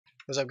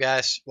What's up,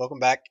 guys? Welcome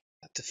back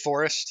to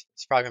Forest.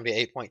 It's probably gonna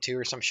be 8.2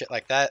 or some shit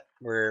like that.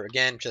 We're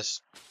again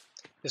just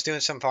doing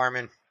some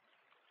farming.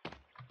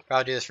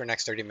 Probably do this for the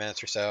next 30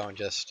 minutes or so, and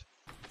just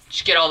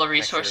get all the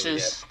make sure we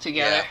resources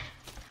together.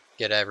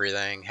 get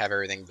everything, have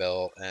everything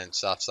built and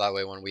stuff. So that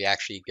way, when we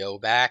actually go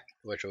back,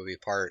 which will be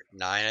part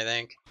 9, I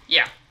think.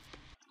 Yeah.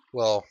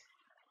 We'll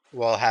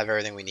have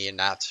everything we need and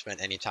not spend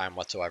any time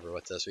whatsoever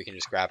with this. We can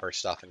just grab our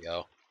stuff and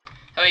go.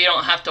 That way you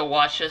don't have to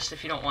watch us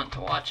if you don't want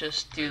to watch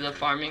us do the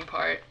farming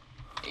part.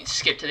 You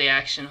skip to the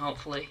action,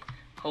 hopefully.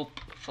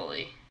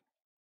 Hopefully.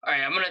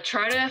 Alright, I'm gonna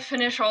try to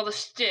finish all the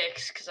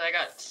sticks, because I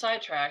got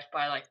sidetracked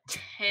by like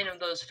 10 of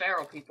those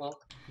feral people.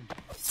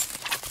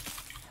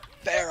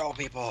 Feral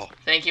people!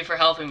 Thank you for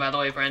helping, by the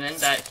way, Brendan.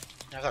 That's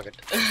all good.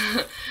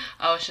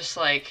 I was just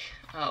like,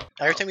 oh.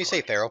 Every time you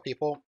say feral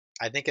people,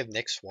 I think of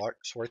Nick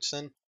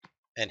Swartzen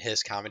and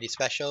his comedy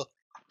special.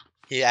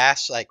 He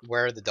asks, like,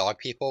 where are the dog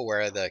people?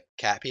 Where are the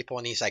cat people?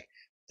 And he's like,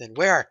 then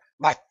where are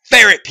my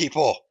ferret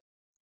people?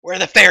 Where are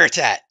the ferrets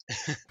at?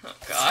 Oh,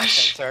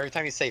 gosh. So every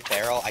time you say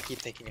feral, I keep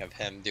thinking of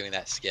him doing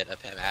that skit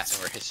of him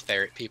asking where his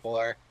ferret people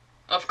are.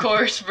 Of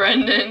course,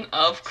 Brendan.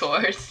 Of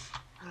course.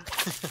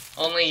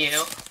 Only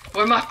you.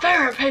 Where are my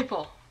ferret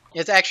people?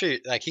 It's actually,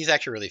 like, he's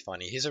actually really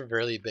funny. He's a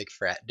really big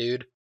frat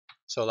dude.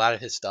 So a lot of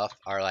his stuff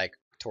are, like,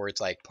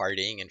 towards, like,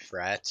 partying and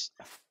frats.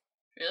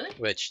 Really?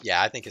 Which,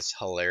 yeah, I think is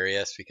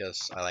hilarious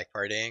because I like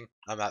partying.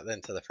 I'm not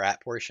into the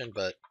frat portion,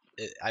 but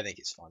I think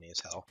it's funny as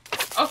hell.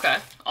 Okay.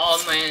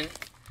 Oh, man.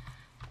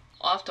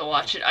 I'll have to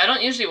watch it. I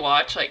don't usually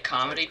watch, like,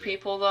 comedy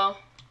people, though.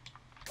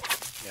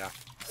 Yeah.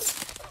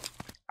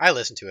 I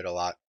listen to it a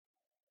lot.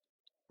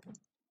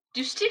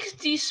 Do sticks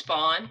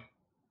despawn?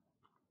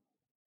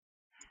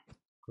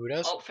 Who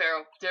does? Oh,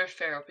 feral. They're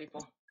feral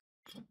people.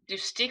 Do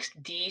sticks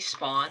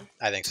despawn?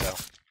 I think so.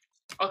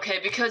 Okay,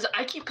 because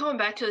I keep coming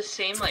back to the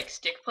same, like,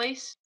 stick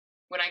place.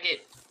 When I get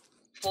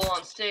full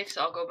on sticks,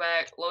 I'll go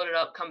back, load it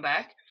up, come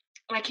back.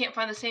 And I can't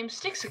find the same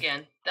sticks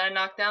again that I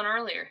knocked down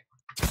earlier.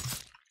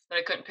 That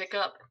I couldn't pick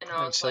up. And I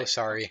I'm was so like,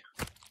 sorry.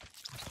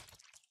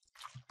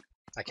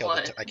 I killed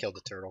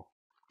the turtle.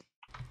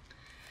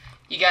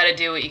 You gotta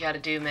do what you gotta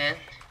do, man.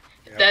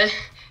 Yep.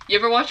 You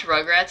ever watch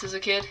Rugrats as a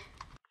kid?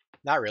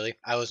 Not really.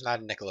 I was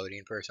not a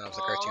Nickelodeon person. I was a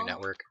Cartoon Aww.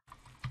 Network.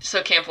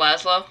 So Camp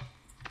Lazlo?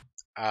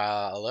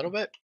 A little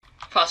bit.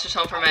 Foster's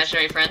Home for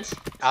Imaginary Friends?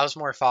 I was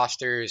more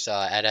Foster's,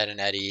 Ed, Ed, and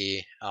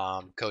Eddie,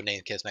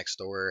 Codename Kids Next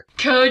Door.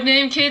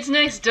 Codename Kids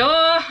Next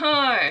Door!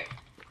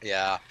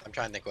 Yeah, I'm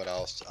trying to think what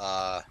else.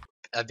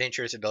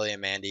 Adventures of Billy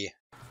and Mandy.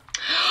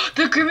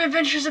 The Grim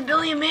Adventures of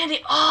Billy and Mandy!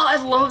 Oh,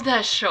 I love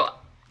that show.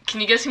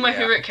 Can you guess who my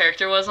favorite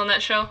character was on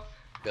that show?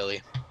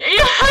 Billy.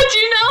 Yeah, how'd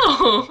you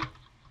know?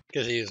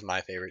 Because he was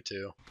my favorite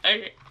too.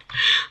 Okay.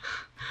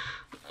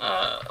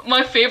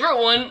 My favorite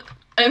one,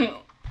 and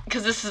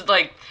because this is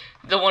like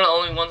the one of the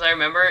only ones I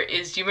remember,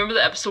 is do you remember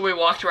the episode where he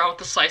walked around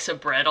with a slice of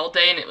bread all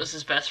day and it was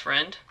his best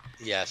friend?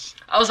 Yes.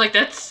 I was like,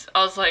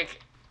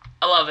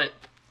 I love it.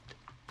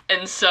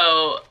 And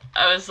so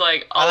I was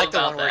like, all I like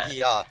about the one that. where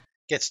he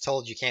gets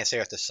told you can't stare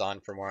at the sun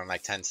for more than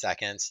like 10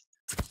 seconds.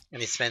 And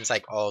he spends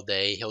like all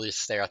day, he'll just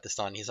stare at the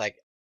sun. He's like,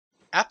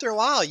 after a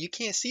while, you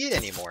can't see it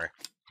anymore.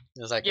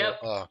 It was like,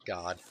 Yep. oh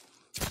god.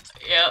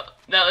 Yep,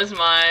 that was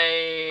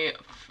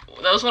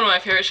one of my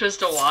favorite shows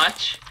to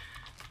watch.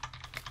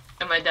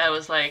 And my dad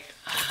was like,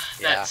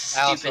 that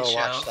stupid I also show.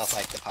 watched stuff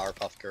like the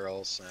Powerpuff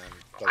Girls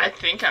and I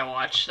think I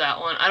watched that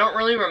one. I don't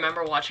really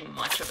remember watching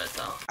much of it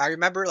though. I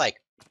remember like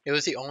it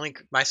was the only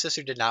my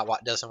sister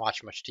doesn't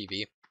watch much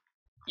TV.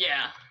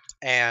 Yeah.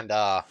 And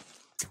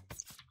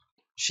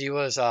she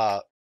was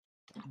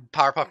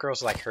Powerpuff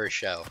Girls was like her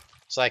show.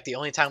 So like the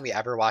only time we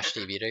ever watched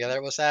TV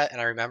together was that,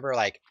 and I remember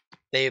like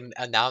they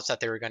announced that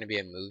they were going to be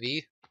a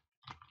movie,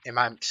 and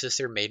my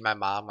sister made my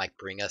mom like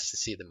bring us to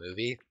see the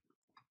movie,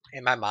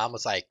 and my mom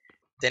was like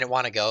didn't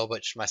want to go,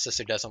 but my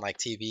sister doesn't like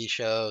TV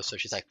shows, so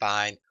she's like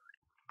fine,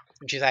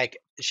 and she's like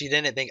she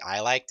didn't think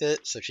I liked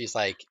it, so she's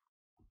like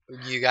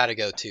you got to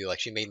go too,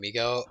 like she made me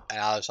go, and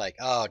I was like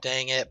oh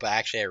dang it, but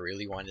actually I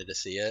really wanted to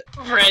see it.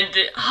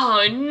 Brendan,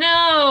 oh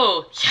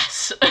no,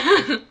 yes.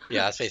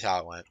 Yeah, that's basically how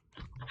it went.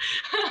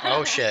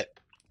 Oh shit.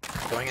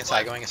 Going inside,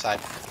 What? going inside.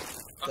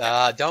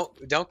 Okay.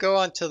 Don't go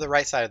onto the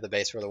right side of the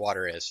base where the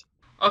water is.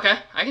 Okay,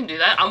 I can do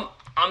that.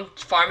 I'm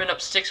farming up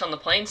sticks on the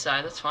plain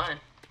side. That's fine.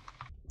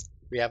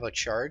 We have a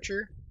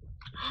charger.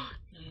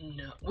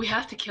 No, we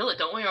have to kill it,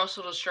 don't we? Or else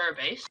it'll destroy our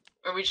base.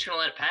 Or are we just gonna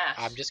let it pass?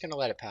 I'm just gonna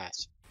let it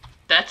pass.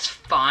 That's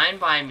fine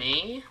by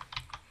me.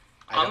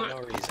 I don't know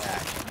where he's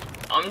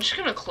at. I'm just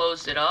gonna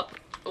close it up.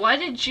 Why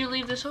did you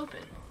leave this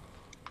open?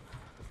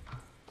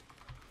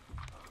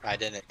 I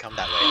didn't come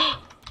that way.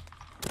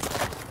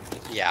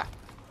 Yeah.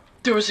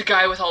 There was a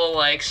guy with all the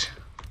legs.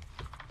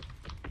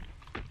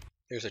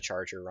 There's a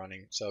charger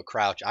running. So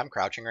crouch. I'm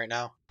crouching right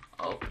now.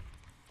 Oh.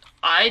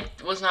 I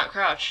was not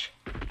crouched.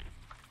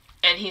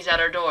 And he's at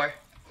our door.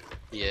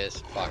 He is.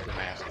 Fuck, we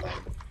might have to fight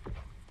him.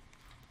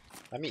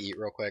 Let me eat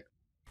real quick.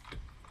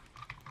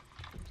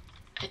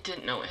 I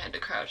didn't know I had to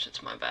crouch.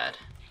 It's my bad.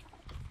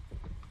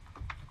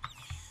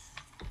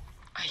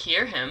 I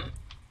hear him.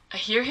 I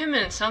hear him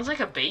and it sounds like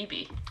a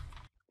baby.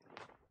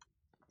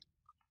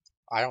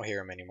 I don't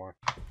hear him anymore.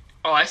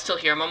 Oh, I still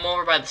hear him. I'm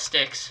over by the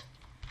sticks.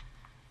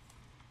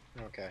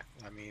 Okay,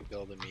 let me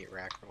build a meat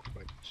rack real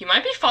quick. He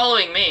might be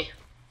following me.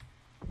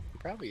 He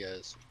probably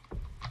is.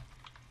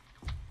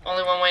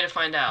 Only one way to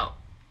find out.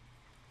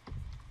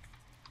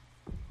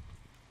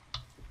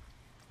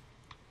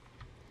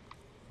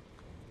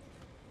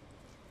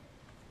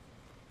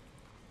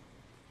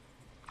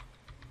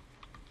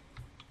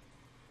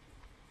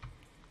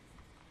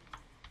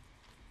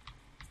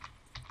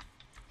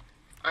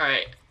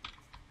 Alright.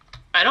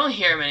 I don't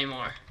hear him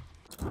anymore.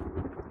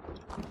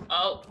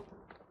 Oh.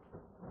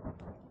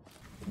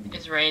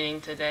 It's raining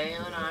today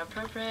on our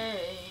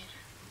parade.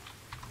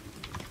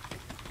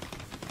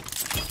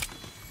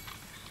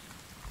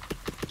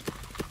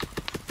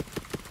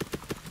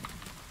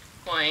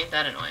 Boy, ain't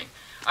that annoying.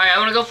 Alright, I'm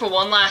gonna go for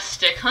one last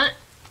stick hunt.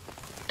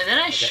 And then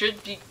I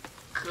should be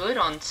good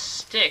on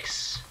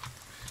sticks.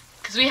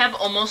 Because we have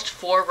almost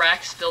 4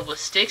 racks filled with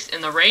sticks,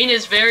 and the rain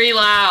is very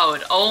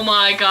loud. Oh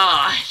my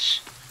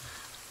gosh.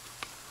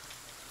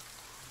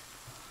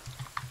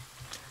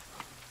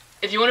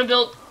 If you want to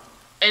build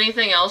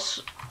anything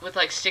else with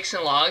like sticks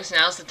and logs,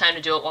 now's the time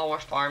to do it while we're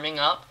farming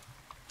up.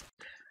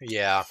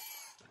 Yeah.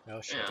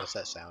 Oh shit, Yeah. what's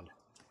that sound?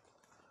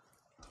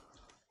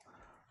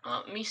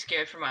 Me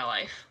scared for my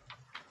life.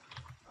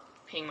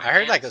 Peeing my I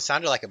heard like pants. it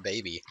sounded like a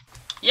baby.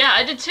 Yeah,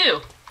 I did too.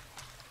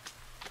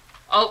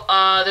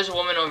 Oh, there's a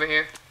woman over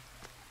here.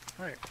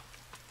 Alright.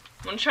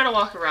 I'm gonna try to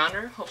walk around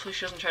her. Hopefully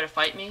she doesn't try to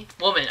fight me.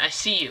 Woman, I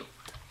see you.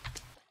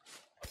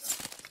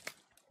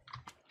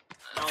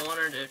 I don't want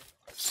her to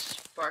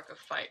spark a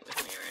fight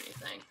with me or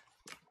anything.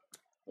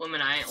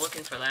 Woman, I ain't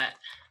looking for that.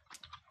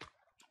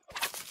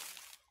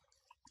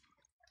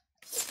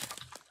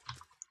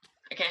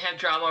 I can't have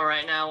drama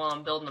right now while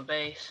I'm building a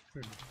base.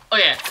 Oh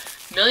yeah,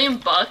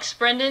 $1,000,000,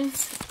 Brendan,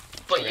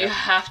 but you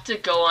have to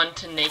go on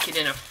to Naked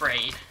and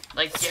Afraid.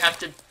 Like, you have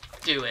to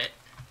do it.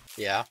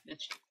 Yeah.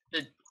 It's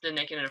the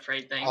Naked and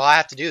Afraid thing. All I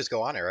have to do is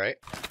go on it, right?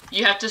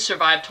 You have to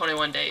survive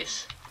 21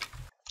 days.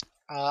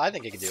 I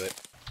think I could do it.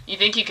 You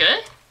think you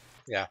could?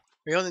 Yeah.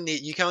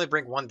 You can only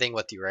bring one thing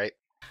with you, right?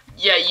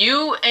 Yeah,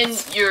 you and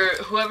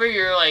whoever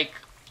your like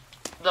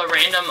the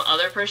random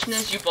other person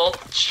is, you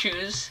both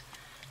choose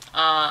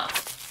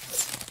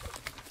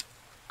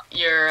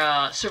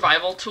your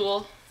survival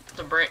tool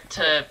to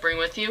bring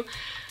with you.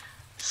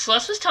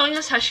 Celeste was telling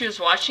us how she was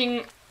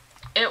watching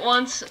it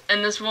once,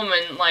 and this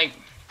woman, like,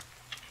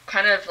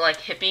 kind of like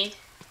hippie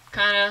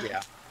kind of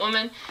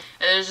woman, and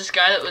there's this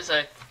guy that was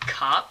a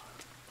cop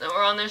that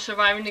were on there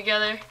surviving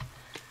together.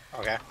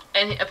 Okay.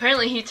 And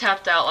apparently he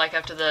tapped out like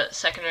after the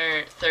 2nd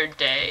or 3rd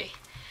day.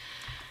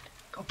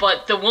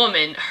 But the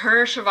woman,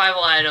 her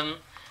survival item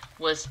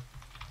was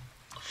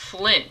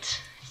flint.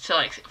 So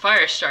like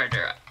fire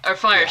starter. I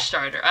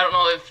don't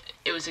know if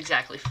it was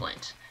exactly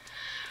flint.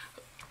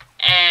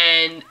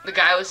 And the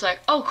guy was like,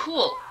 "Oh,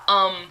 cool.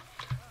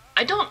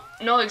 I don't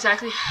know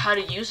exactly how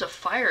to use a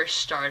fire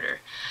starter."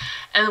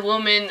 And the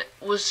woman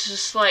was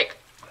just like,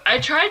 "I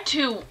tried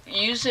to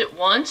use it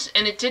once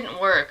and it didn't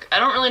work. I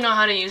don't really know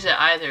how to use it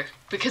either."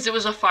 Because it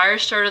was a fire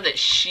starter that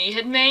she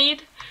had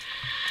made.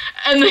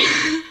 And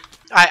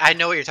I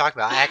know what you're talking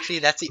about. Actually,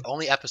 that's the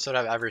only episode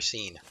I've ever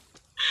seen.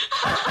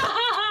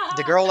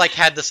 The girl like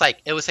had this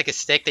like, it was like a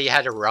stick that you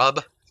had to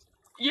rub.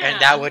 Yeah.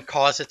 And that would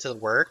cause it to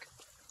work.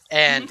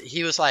 And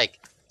he was like,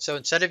 so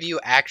instead of you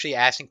actually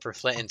asking for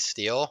flint and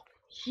steel,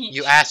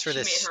 you asked for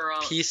this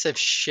piece of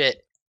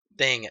shit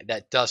thing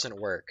that doesn't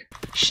work.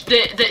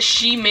 That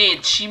she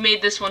made. She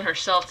made this one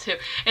herself too.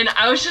 And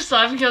I was just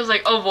laughing because I was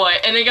like, oh boy.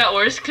 And it got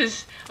worse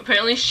because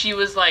apparently she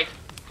was like,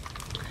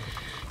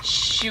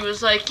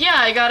 yeah,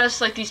 I got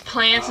us like these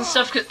plants and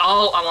stuff. Cause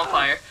I'm on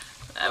fire.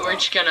 We're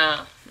just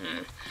gonna.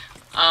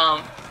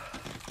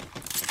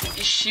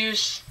 She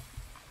was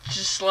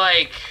just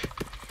like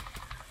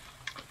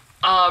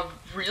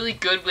really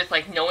good with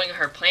like knowing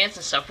her plants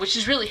and stuff, which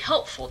is really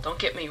helpful. Don't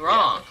get me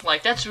wrong. Yeah.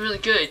 Like that's really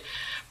good.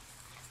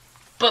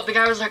 But the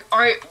guy was like,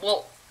 alright,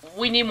 well,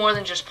 we need more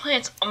than just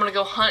plants. I'm gonna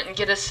go hunt and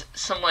get us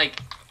some,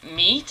 like,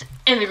 meat.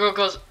 And the girl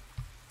goes,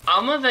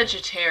 I'm a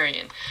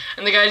vegetarian.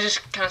 And the guy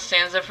just kind of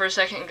stands there for a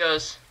second and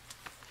goes,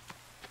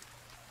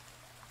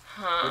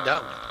 We're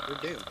done. We're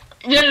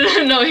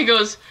doomed. No, he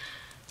goes,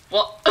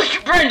 well,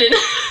 Brendan.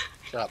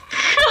 Shut up.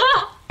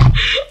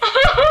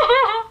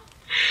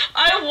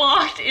 I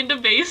walked into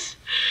base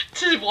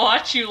to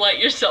watch you light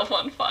yourself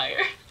on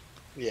fire.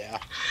 Yeah.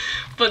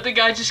 But the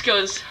guy just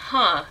goes,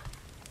 huh.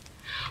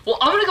 Well,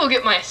 I'm gonna go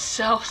get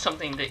myself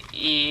something to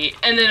eat.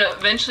 And then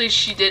eventually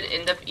she did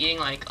end up eating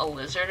like a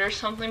lizard or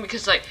something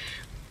because like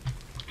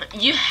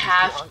you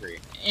have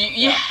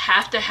you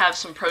have to have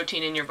some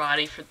protein in your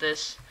body for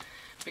this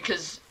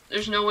because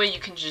there's no way you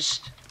can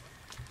just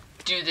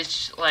do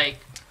this like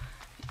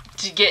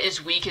to get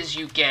as weak as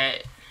you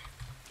get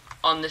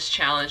on this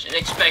challenge and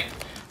expect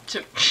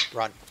to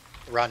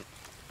run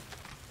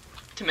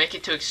to make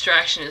it to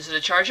extraction. Is it a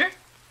charger?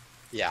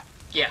 Yeah.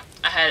 Yeah,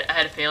 I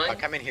had a feeling. Oh,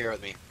 come in here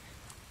with me.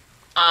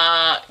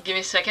 Give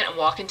me a second. I'm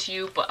walking to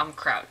you, but I'm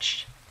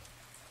crouched.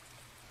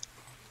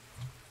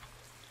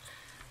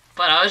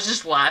 but I was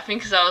just laughing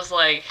because I was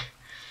like,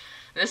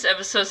 this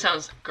episode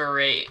sounds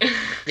great.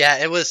 Yeah,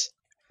 it was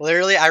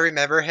literally. I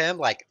remember him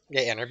like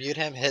they interviewed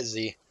him.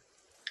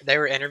 They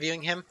were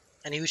interviewing him,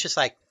 and he was just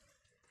like,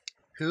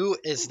 "Who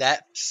is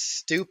that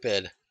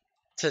stupid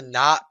to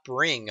not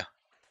bring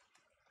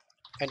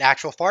an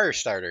actual fire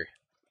starter?"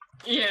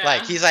 Yeah.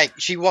 Like he's like,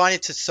 she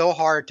wanted to so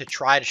hard to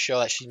try to show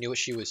that she knew what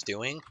she was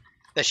doing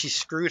that she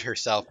screwed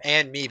herself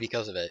and me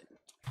because of it.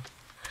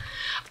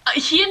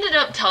 He ended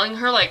up telling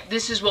her, like,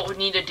 this is what we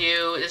need to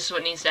do, this is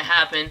what needs to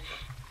happen.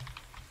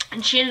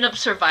 And she ended up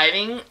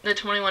surviving the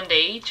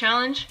 21-day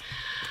challenge.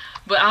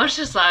 But I was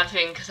just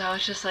laughing because I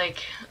was just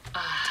like,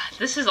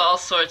 this is all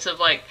sorts of,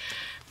 like,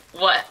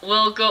 what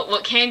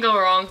can go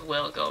wrong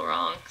will go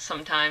wrong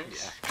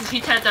sometimes. Because he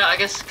tapped out, I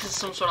guess, because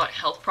some sort of, like,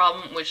 health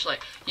problem, which,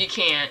 like, you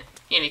can't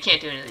do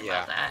anything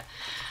about that.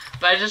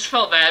 But I just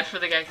felt bad for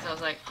the guy because I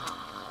was like,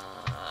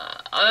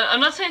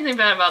 I'm not saying anything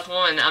bad about the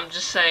woman. I'm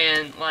just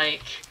saying,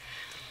 like...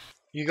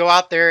 You go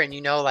out there and you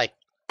know, like,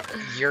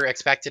 you're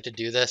expected to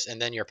do this, and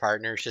then your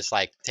partner's just,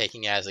 like,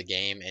 taking it as a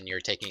game, and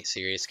you're taking it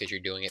serious because you're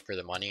doing it for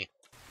the money.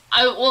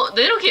 Well,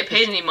 they don't get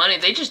paid any money.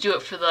 They just do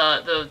it for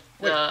the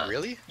Wait,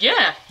 really?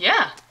 Yeah.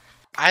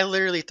 I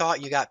literally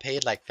thought you got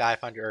paid, like,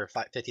 $500 or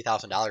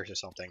 $50,000 or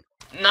something.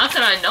 Not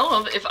that I know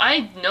of. If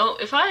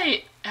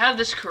I have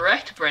this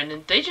correct,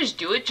 Brendan, they just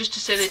do it just to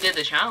say they did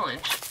the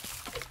challenge.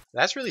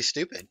 That's really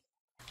stupid.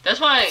 That's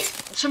why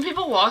some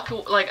people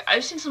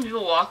I've seen some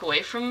people walk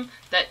away from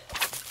the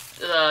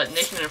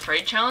Naked and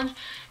Afraid challenge,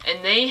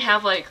 and they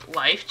have, like,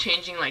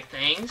 life-changing, like,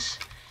 things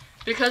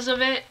because of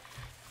it.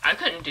 I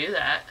couldn't do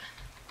that.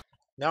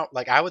 No,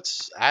 like, I would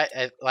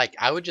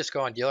just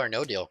go on Deal or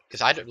No Deal,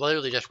 because I'd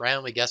literally just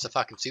randomly guess a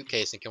fucking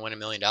suitcase and can win $1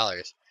 million.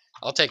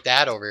 I'll take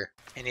that over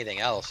anything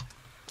else.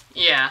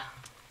 Yeah.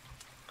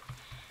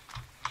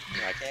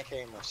 No, I can't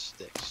carry more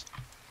sticks.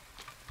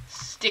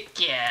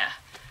 Yeah.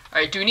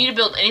 Alright, do we need to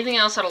build anything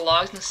else out of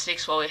logs and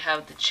sticks while we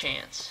have the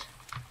chance?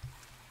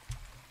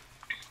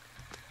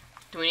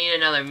 Do we need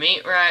another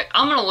meat rack?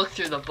 I'm gonna look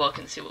through the book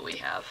and see what we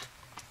have.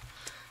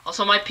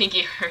 Also, my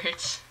pinky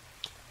hurts.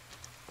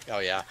 Oh,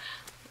 yeah.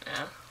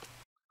 Yeah.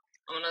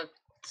 I'm gonna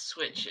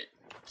switch it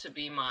to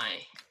be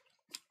my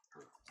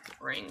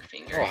ring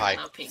finger. Oh, hi.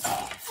 No, pinky.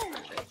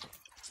 Perfect.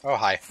 Oh,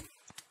 hi.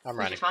 I'm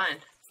What did running. you find?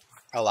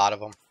 A lot of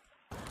them.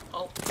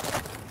 Oh.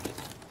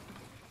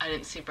 I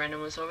didn't see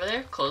Brendan was over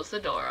there. Close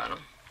the door on him.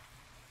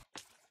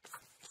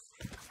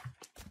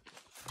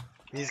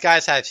 These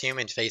guys have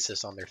human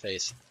faces on their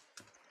face.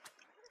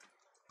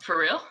 For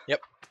real?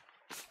 Yep.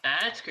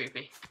 That's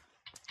creepy.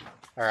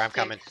 Alright, I'm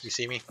coming. You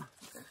see me?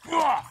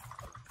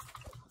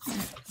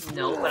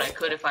 No, but I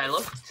could if I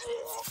looked.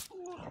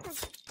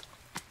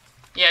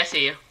 Yeah, I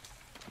see you.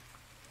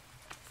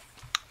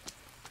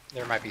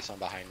 There might be some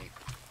behind me.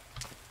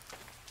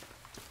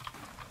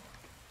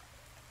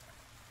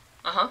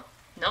 Uh-huh.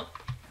 Nope.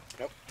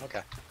 Nope.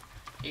 Okay.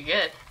 You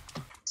good.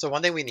 So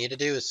one thing we need to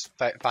do is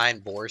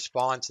find boar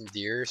spawns and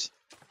deers,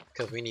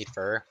 because we need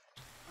fur.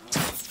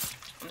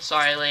 I'm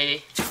sorry,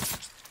 lady.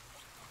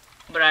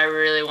 But I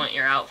really want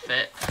your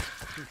outfit.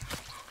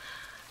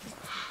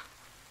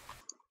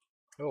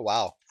 Oh,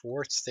 wow.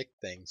 4 stick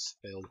things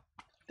filled.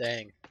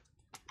 Dang.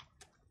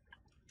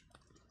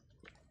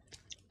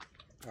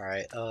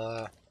 Alright,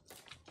 Oh,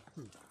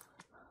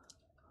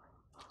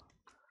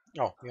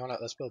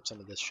 let's build some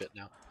of this shit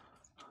now.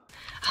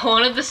 I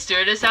wanted the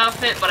stewardess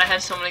outfit, but I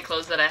have so many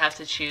clothes that I have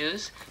to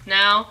choose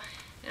now.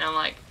 And I'm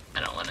like,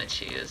 I don't want to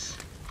choose.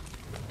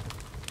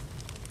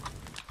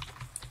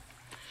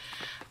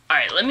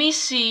 Alright, let me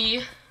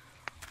see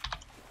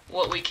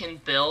what we can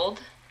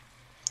build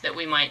that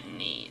we might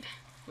need.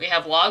 We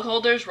have log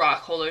holders,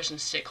 rock holders, and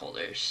stick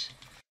holders.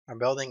 I'm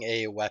building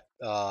a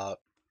Weapons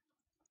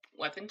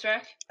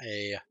rack?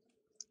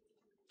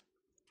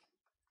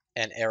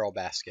 An arrow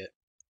basket.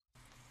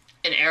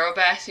 An arrow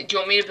basket? Do you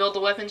want me to build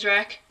the weapons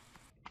rack?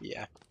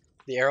 Yeah.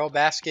 The arrow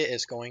basket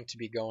is going to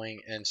be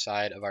going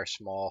inside of our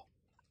small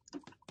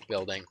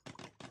building.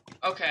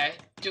 Okay.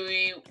 Do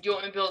you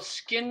want me to build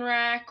skin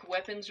rack,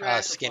 weapons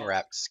rack? Skin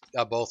racks.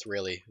 Both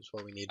really is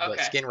what we need. Okay.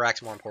 But skin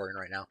rack's more important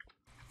right now.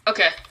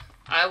 Okay.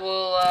 I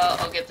will,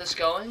 I'll get this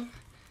going.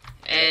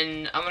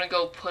 And I'm gonna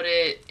go put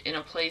it in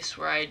a place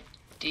where I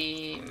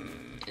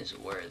deem is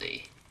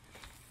worthy.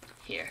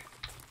 Here.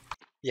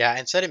 Yeah,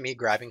 instead of me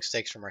grabbing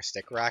sticks from our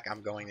stick rack,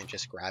 I'm going and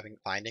just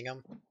finding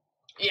them.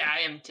 Yeah, I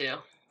am too.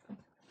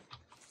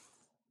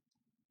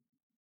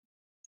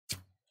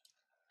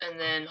 And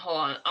then, hold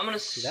on, I'm gonna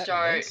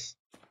start.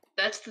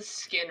 That's the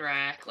skin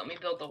rack. Let me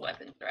build the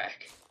weapons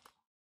rack.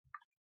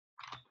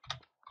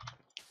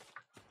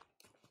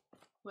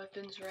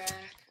 Weapons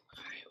rack.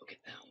 Alright, we'll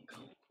get that one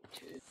going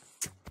too.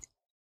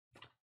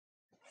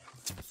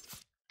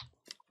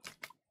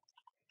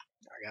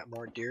 I got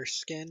more deer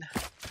skin.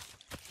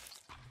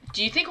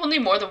 Do you think we'll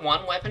need more than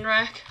one weapon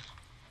rack?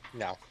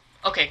 No.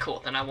 Okay,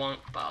 cool. Then I won't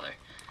bother.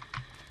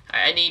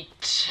 Alright, I need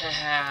to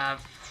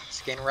have...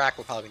 Skin rack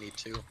will probably need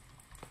 2.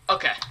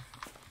 Okay.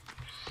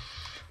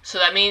 So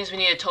that means we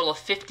need a total of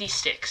 50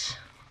 sticks.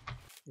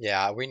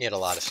 Yeah, we need a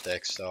lot of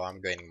sticks, so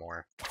I'm getting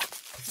more.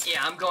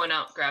 Yeah, I'm going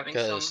out grabbing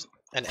some. Because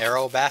an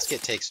arrow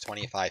basket takes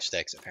 25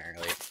 sticks,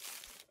 apparently.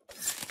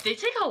 They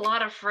take a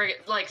lot of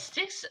like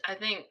sticks. I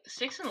think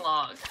sticks and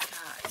logs.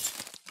 God,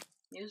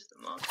 use the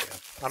most.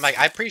 Yeah. I'm like,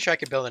 I'm pretty sure I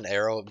could build an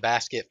arrow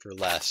basket for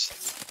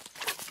less.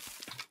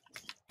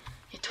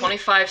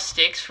 25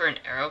 sticks for an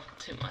arrow?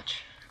 Too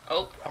much.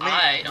 Oh,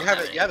 I don't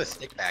have you have a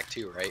stick bag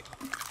too, right?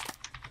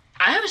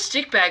 I have a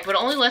stick bag, but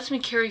it only lets me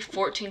carry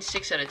 14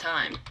 sticks at a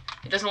time.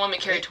 It doesn't let me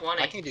carry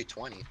 20. I can do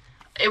 20.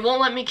 It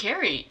won't let me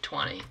carry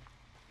 20.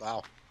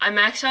 Wow. I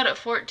max out at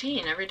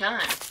 14 every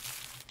time.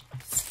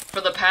 For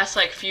the past,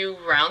 like, few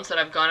rounds that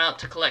I've gone out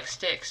to collect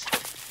sticks.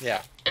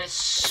 Yeah. And it's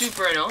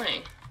super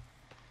annoying.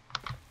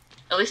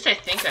 At least I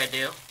think I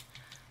do.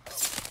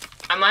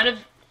 I might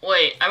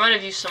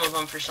have used some of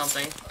them for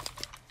something.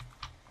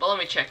 But let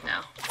me check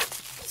now.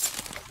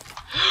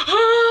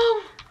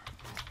 Oh!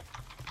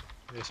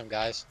 There's some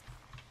guys.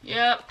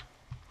 Yep.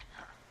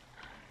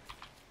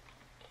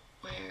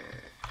 Where?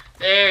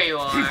 There you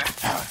are.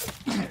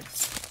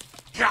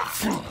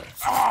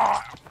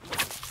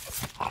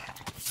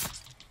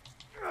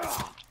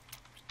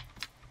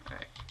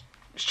 Alright.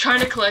 Just trying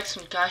to collect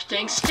some gosh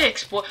dang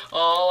sticks, boy.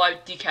 Oh, I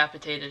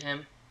decapitated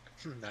him.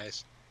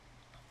 Nice.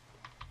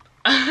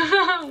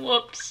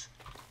 Whoops.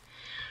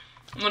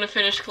 I'm gonna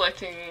finish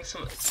collecting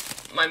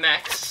my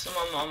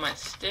maximum on my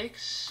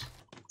sticks.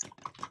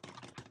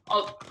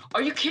 Oh,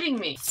 are you kidding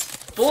me?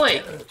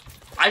 Boy,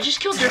 I just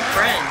killed your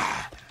friend.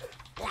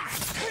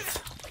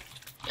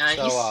 Yeah,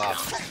 So, he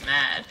sounds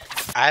mad.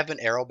 I have an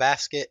arrow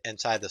basket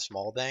inside the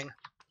small thing.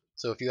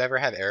 So if you ever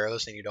have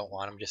arrows and you don't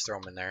want them, just throw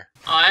them in there.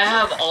 I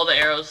have all the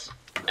arrows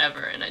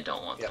ever, and I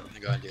don't want them.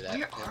 Go ahead and do that.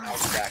 Where And are I'll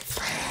be back.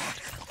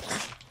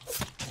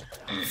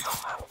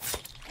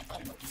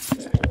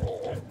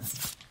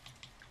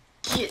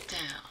 Get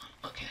down.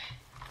 Okay.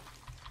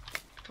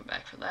 Come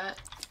back for that.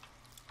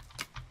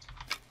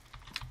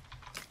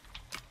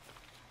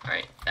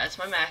 Alright, that's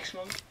my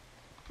maximum.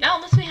 Now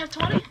it lets me have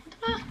 20.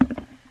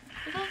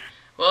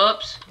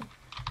 Whoops.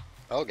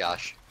 Oh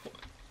gosh.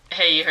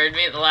 Hey, you heard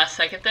me at the last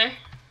second there?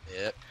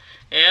 Yep.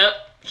 Yep.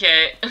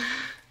 Okay.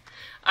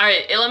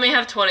 Alright, it let me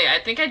have 20. I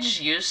think I just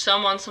used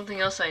some on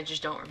something else I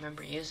just don't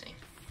remember using.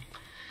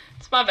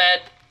 It's my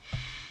bad.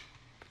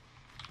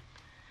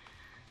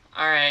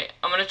 Alright,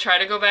 I'm gonna try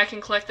to go back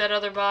and collect that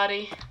other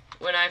body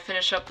when I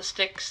finish up the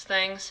sticks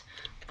things,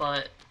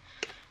 but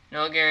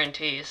no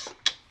guarantees.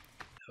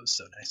 That was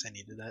so nice. I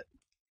needed that.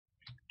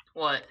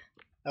 What?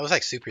 I was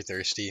like super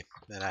thirsty,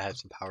 and I had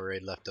some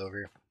Powerade left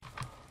over.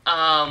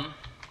 $1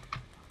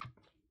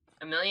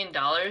 million,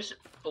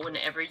 but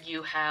whenever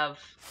you have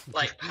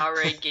like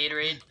Powerade,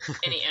 Gatorade,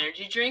 any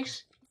energy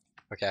drinks,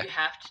 Okay. you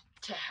have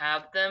to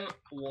have them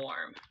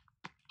warm.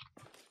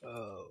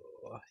 Oh,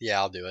 yeah,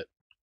 I'll do it.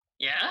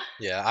 Yeah?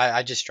 Yeah,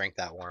 I just drank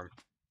that warm,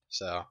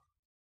 so.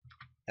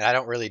 And I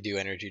don't really do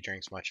energy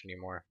drinks much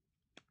anymore.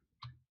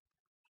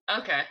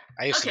 Okay.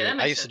 I used Okay, that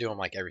makes to sense. do them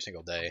like every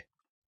single day,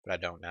 but I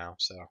don't now.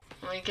 So.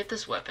 Let me get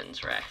this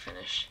weapons rack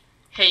finished.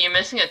 Hey, you're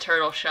missing a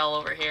turtle shell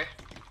over here.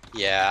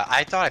 Yeah,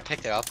 I thought I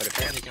picked it up, but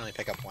apparently you can only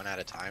pick up one at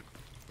a time.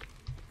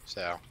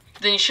 So.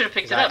 Then you should have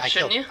picked it up,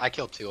 shouldn't you? I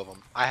killed 2 of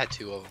them. I had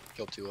 2 of them.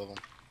 Killed 2 of them.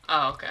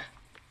 Oh, okay.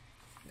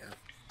 Yeah.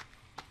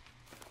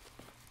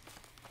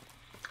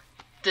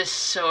 This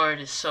sword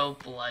is so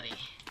bloody.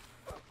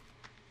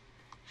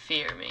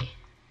 Fear me.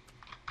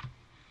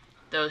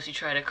 Those who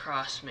try to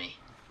cross me,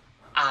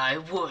 I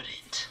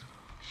wouldn't.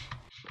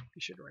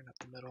 You should run up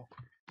the middle.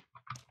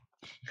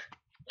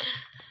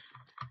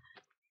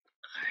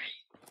 Alright.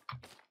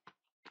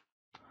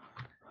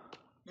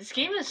 This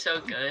game is so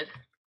good.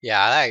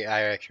 Yeah, I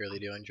actually really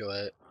do enjoy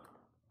it.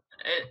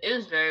 It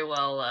was very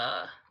well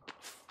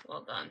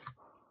done.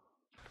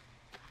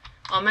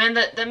 Oh man,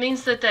 that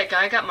means that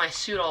guy got my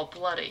suit all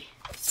bloody.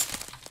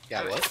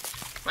 Yeah,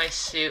 what? My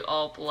suit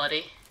all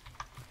bloody.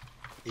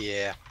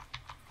 Yeah.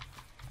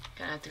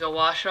 Gonna have to go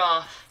wash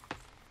off.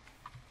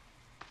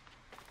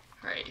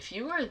 Alright, if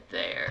you are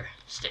there,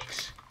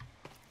 sticks.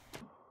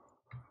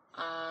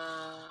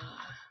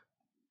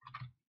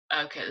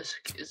 Okay, this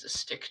is a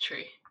stick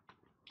tree.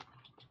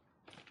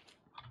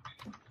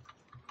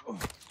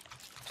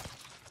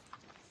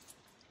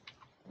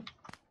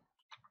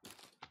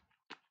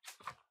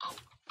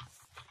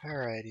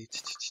 Alrighty.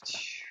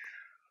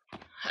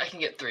 I can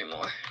get 3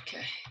 more.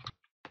 Okay.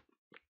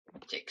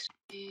 Take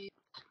speed.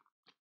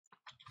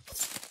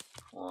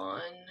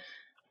 1.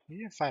 You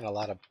didn't find a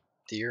lot of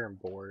deer and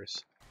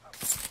boars.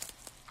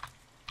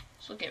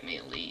 This will get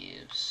me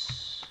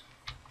leaves.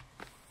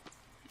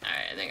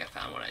 Alright, I think I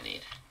found what I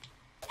need.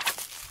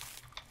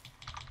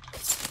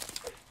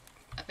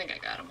 I think I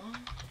got them all.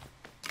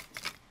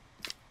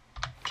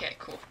 Okay,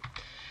 cool.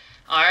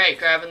 Alright,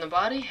 grabbing the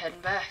body,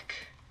 heading back.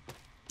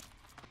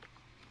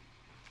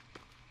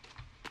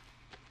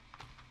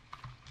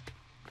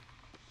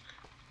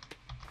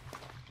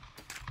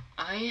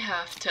 I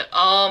have to...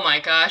 Oh my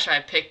gosh,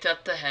 I picked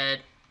up the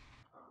head.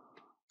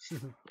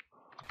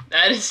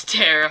 That is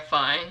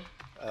terrifying.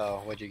 Oh,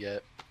 what'd you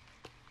get?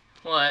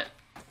 What?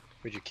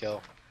 What'd you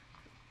kill?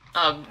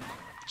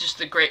 Just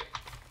the great...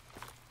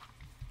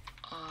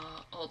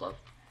 hold up.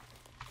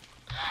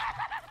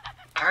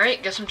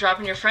 Alright, guess I'm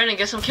dropping your friend and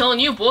guess I'm killing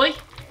you, boy.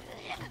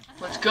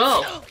 Let's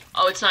go.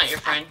 Oh, it's not your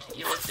friend.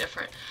 You look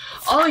different.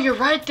 Oh, you're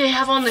right. They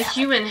have on the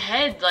human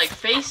head, like,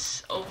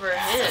 face over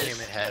his.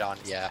 Human head on,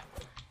 yeah.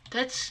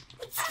 That's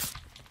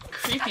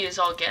creepy as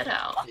all get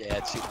out. Yeah,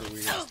 it's super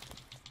weird.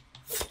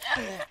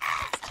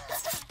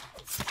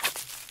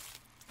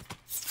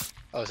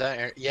 Oh, is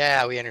that...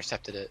 Yeah, we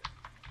intercepted it.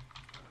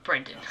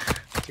 Brendan.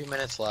 2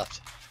 minutes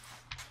left.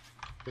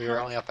 We were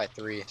only up by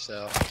 3,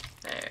 so...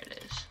 There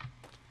it is.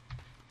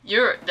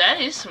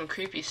 That is some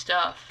creepy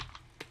stuff.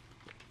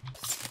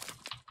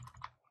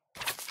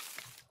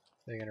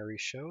 They're gonna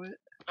re-show it?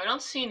 I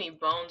don't see any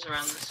bones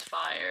around this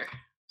fire.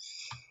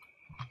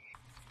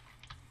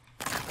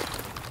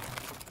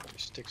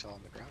 There's sticks all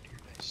on the ground here,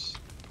 nice.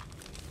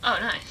 Oh,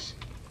 nice.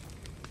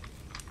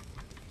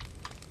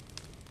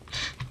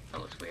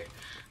 That looks weird.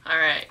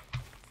 Alright.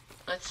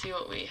 Let's see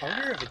what we I have.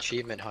 wonder if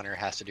Achievement Hunter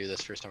has to do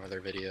this for some of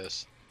their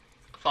videos.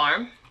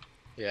 Farm?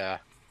 Yeah.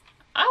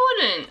 I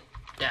wouldn't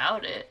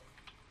doubt it.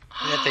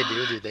 And if they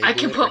do they I do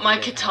can it, put or my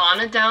do they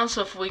katana down,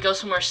 so if we go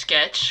somewhere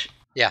sketch...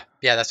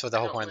 Yeah, that's what the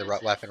whole point of the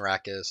lose it. weapon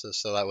rack is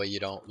so that way you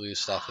don't lose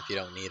stuff if you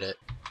don't need it.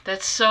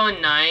 That's so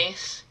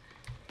nice.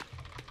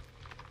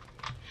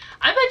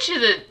 I bet you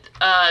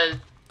that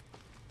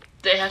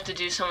they have to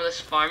do some of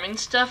this farming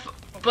stuff,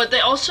 but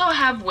they also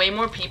have way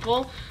more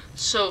people,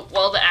 so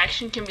while the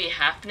action can be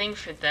happening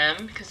for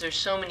them, because there's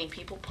so many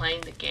people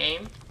playing the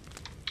game,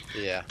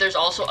 Yeah. there's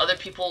also other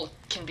people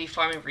can be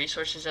farming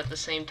resources at the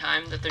same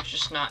time that they're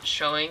just not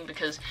showing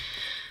because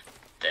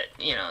that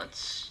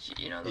it's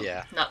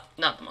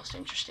not the most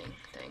interesting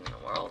thing in the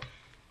world.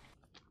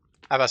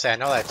 I was about to say I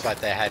know that's what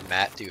they had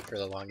Matt do for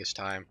the longest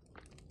time.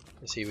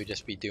 Is he would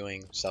just be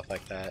doing stuff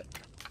like that.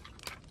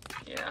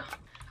 Yeah,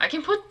 I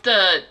can put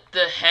the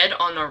head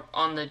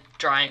on the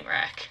drying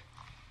rack.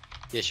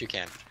 Yes, you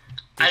can.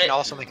 You can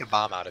also make a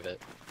bomb out of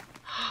it.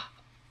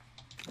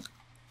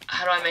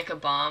 How do I make a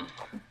bomb?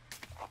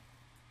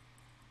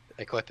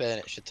 Equip it and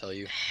it should tell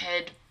you.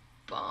 Head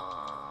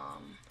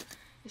bomb.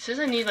 It says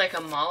I need like a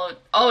molotov.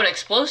 Oh, an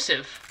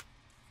explosive.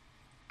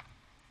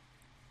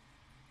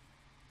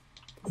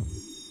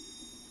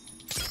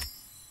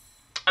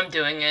 I'm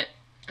doing it.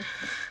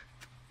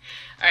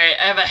 Alright,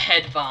 I have a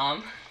head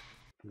bomb.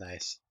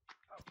 Nice.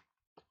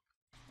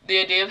 The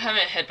idea of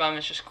having a head bomb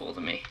is just cool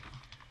to me.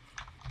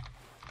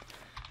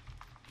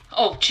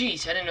 Oh,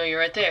 jeez, I didn't know you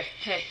were right there.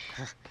 Hey.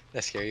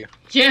 That scare you?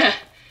 Yeah.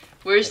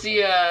 Where's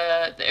the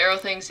arrow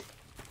things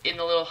in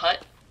the little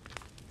hut?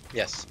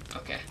 Yes.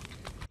 Okay.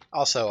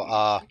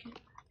 Also,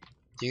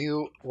 do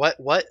you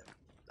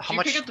how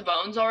much? Did you pick up the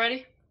bones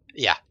already?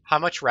 Yeah. How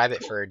much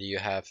rabbit fur do you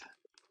have?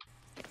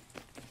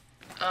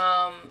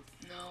 No,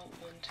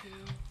 1, 2.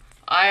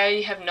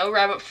 I have no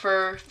rabbit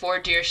fur, 4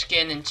 deer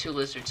skin, and 2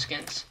 lizard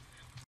skins.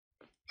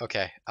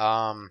 Okay.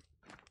 Do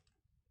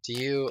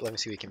you? Let me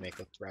see what we can make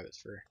with rabbit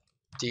fur.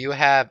 Do you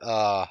have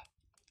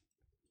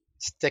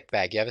stick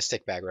bag? You have a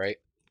stick bag, right?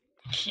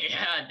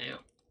 Yeah, I do.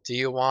 Do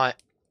you want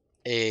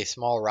a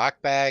small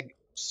rock bag,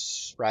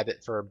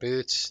 rabbit fur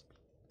boots,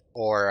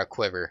 or a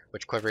quiver?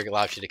 Which quiver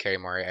allows you to carry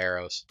more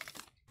arrows?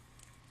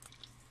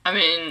 I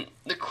mean,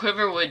 the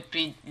quiver would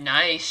be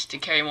nice to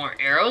carry more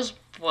arrows,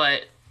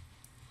 but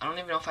I don't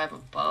even know if I have a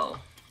bow.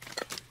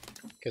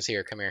 Cause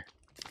here, come here.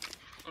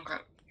 Okay.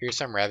 Here's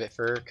some rabbit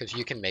fur, cause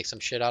you can make some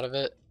shit out of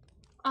it.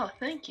 Oh,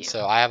 thank you.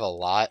 So I have a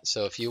lot.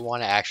 So if you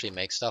want to actually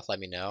make stuff, let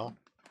me know.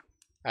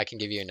 I can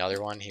give you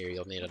another one. Here,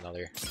 you'll need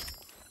another.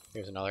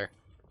 Here's another.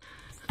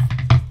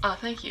 Oh,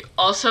 thank you.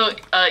 Also,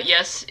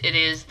 yes, it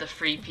is the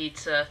free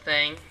pizza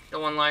thing. The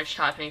 1 large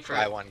topping for...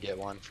 Buy one, get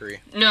one free.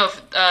 No,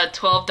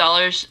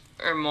 $12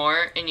 or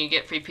more, and you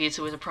get free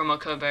pizza with a promo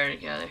code Better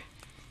Together.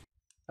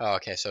 Oh,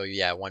 okay. So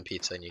yeah, 1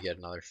 pizza and you get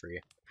another free.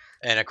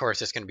 And of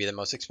course, it's going to be the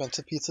most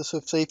expensive pizza. So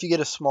say if you get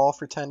a small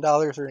for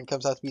 $10, or it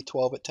comes out to be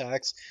 12 at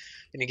tax,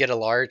 and you get a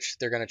large,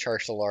 they're going to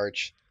charge the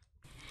large.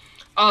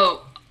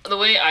 Oh, the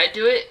way I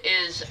do it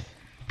is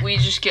we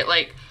just get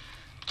like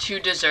 2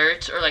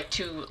 desserts or like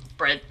 2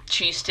 bread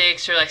cheese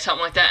sticks or like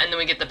something like that, and then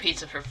we get the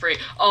pizza for free.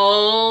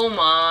 Oh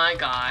my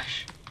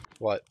gosh.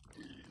 What?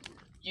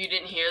 You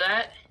didn't hear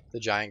that? The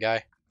giant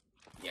guy?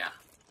 Yeah.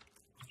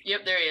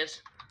 Yep, there he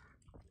is.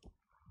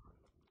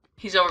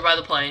 He's over by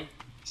the plane.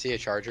 See a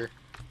charger?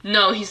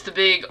 No, he's the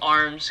big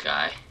arms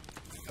guy.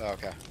 Oh,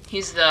 okay.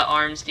 He's the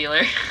arms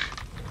dealer.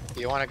 Do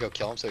you want to go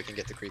kill him so we can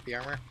get the creepy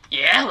armor?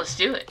 Yeah, let's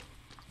do it.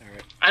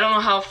 Alright. I don't know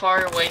how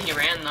far away he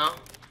ran though.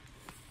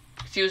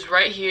 'Cause he was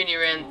right here and he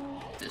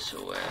ran this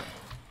way.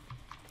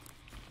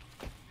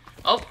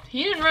 Oh,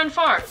 he didn't run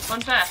far.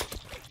 Fun fact.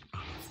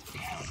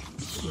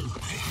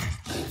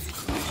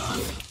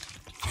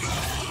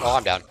 Oh,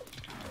 I'm down.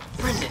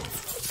 Brendan.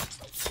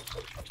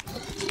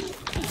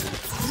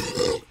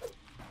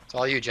 It's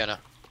all you, Jenna.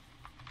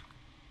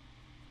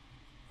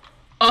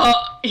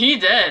 He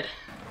did.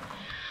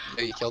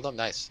 Oh, you killed him?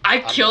 Nice. I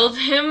I'm killed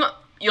down. him.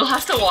 You'll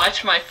have to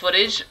watch my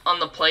footage on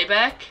the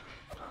playback.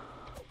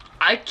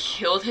 I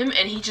killed him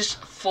and he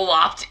just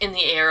flopped in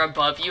the air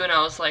above you and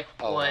I was like,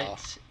 Oh, what wow.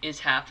 is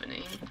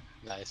happening?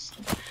 Nice.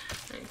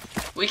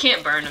 We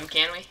can't burn them,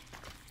 can we?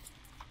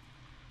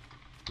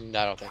 No,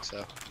 I don't think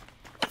so.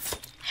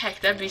 Heck,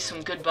 that'd be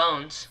some good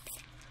bones.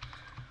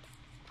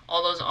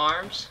 All those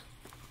arms.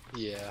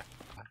 Yeah.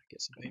 I'll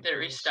get some Did it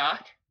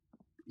restock?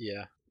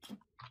 Yeah.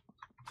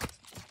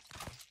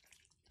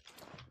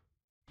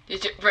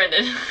 Did you,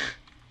 Brendan?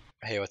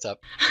 Hey, what's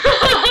up?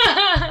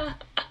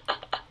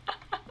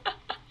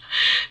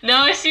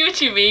 Now I see what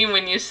you mean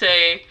when you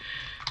say,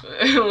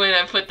 when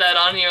I put that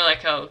on, you're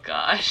like, oh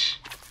gosh.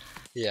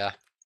 Yeah.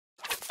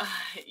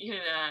 You're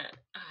not.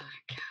 Oh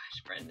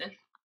gosh, Brendan.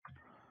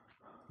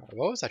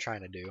 What was I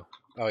trying to do?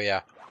 Oh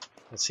yeah.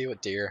 Let's see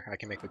what deer I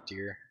can make with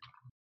deer.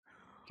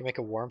 I can make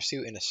a warm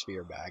suit and a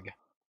spear bag.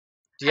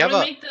 Do you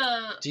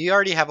Do you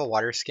already have a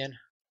water skin?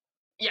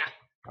 Yeah.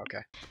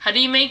 Okay. How do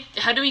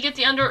we get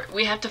the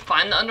we have to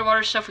find the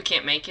underwater stuff, we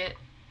can't make it?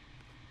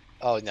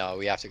 Oh no,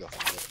 we have to go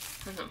find it.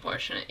 That's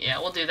unfortunate. Yeah,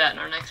 we'll do that in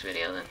our next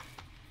video then.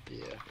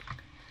 Yeah.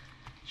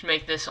 Should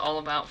make this all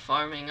about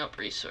farming up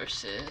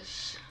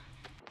resources.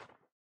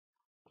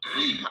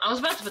 I was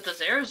about to put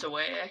those arrows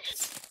away,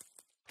 actually,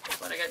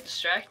 but I got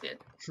distracted.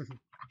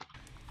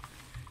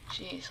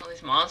 Jeez, all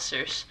these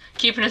monsters.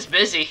 Keeping us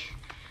busy.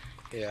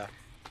 Yeah.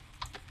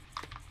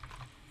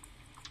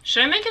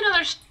 Should I make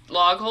another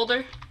log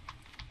holder?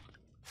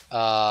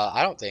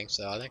 I don't think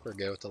so. I think we're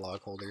good with the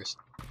log holders.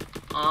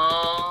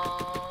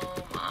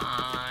 Oh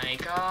my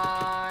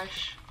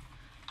gosh.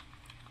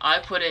 I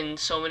put in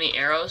so many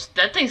arrows.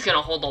 That thing's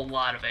gonna hold a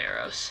lot of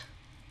arrows.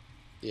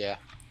 Yeah.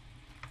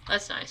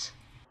 That's nice.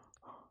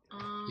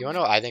 You wanna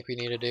know what I think we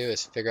need to do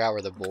is figure out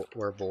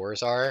where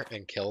boars are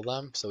and kill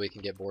them so we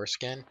can get boar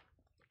skin.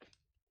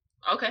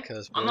 Okay.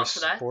 Because I'm up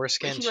for that. boar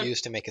skin's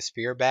used to make a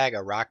spear bag,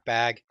 a rock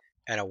bag,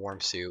 and a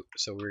warm suit.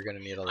 So we're gonna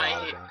need a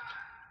lot of them.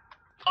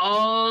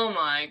 Oh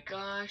my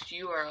gosh,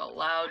 you are a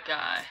loud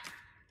guy.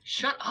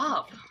 Shut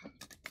up.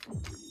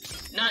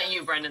 Not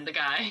you, Brendan, the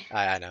guy.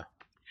 I know.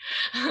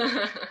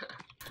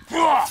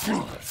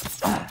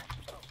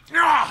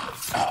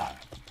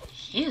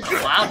 He is a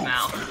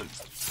loudmouth.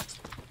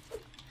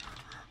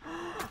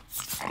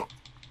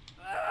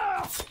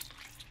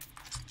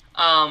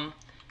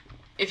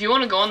 If you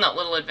want to go on that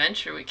little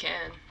adventure, we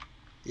can.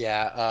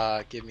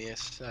 Yeah, give me a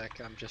sec.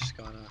 I'm just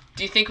gonna...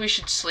 Do you think we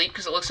should sleep?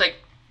 Because it looks like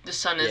the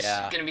sun is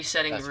going to be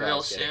setting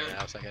real soon.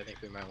 I was like, I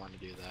think we might want to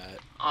do that.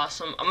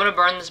 Awesome. I'm going to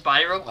burn this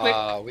body real quick.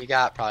 We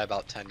got probably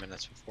about 10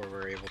 minutes before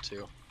we're able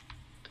to.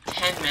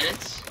 10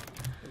 minutes?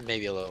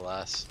 Maybe a little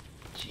less.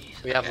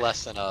 Jeez, we have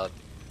less than a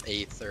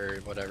eighth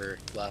or whatever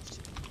left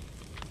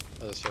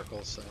of the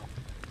circles, so...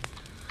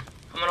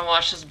 I'm going to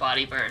watch this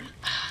body burn.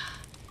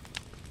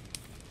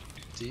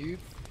 Do you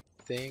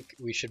think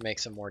we should make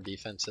some more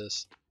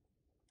defenses?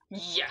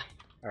 Yeah.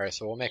 Alright,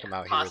 so we'll make them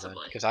out here then.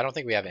 Because I don't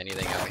think we have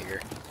anything out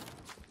here.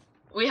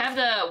 We have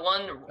the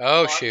one...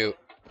 Oh, shoot.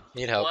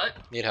 Need help. What?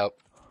 Need help.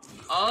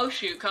 Oh,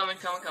 shoot. Coming.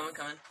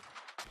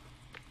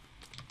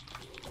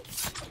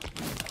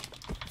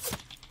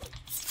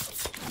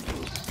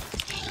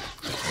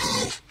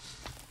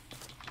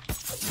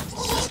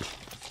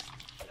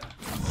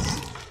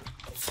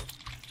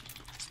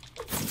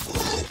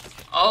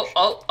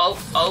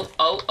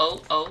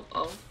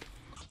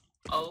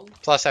 Oh.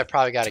 Plus, I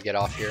probably got to get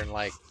off here in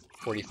like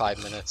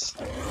 45 minutes.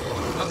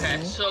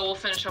 Okay, so we'll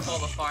finish up all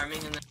the farming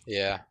and then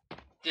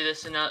do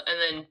this and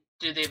then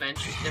do the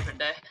adventures different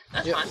day.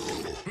 That's fine.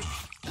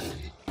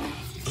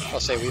 I'll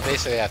say we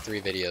basically have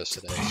 3 videos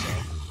today, so.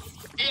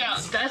 Yeah,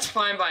 that's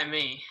fine by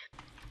me.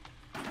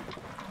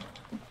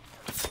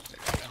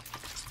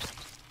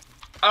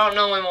 I don't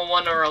know when we'll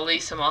want to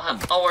release them.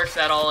 I'll work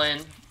that all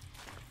in.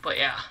 But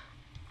yeah.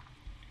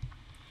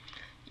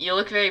 You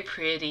look very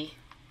pretty.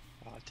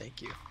 Oh,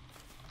 thank you.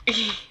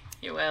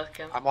 You're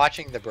welcome. I'm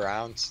watching the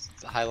Browns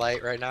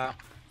highlight right now.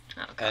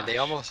 Oh, and they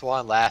almost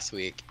won last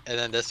week, and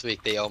then this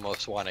week they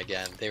almost won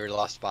again. They were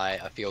lost by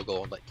a field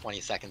goal with like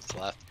 20 seconds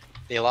left.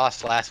 They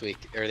lost last week,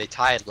 or they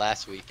tied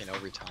last week in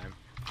overtime.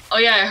 Oh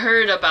yeah, I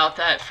heard about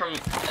that from,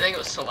 I think it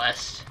was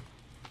Celeste.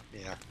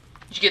 Yeah.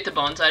 Did you get the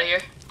bones out of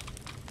here?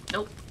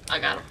 Nope, I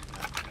got them.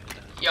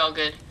 Y'all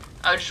good.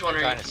 I was just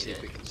wondering if you did.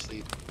 If we can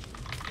sleep.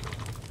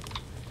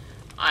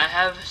 I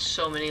have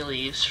so many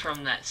leaves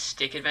from that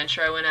stick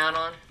adventure I went out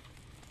on.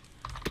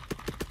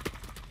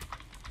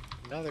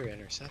 Another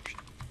interception.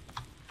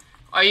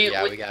 Are you?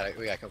 Yeah, we got it.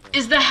 We got a couple.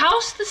 Is the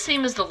house the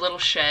same as the little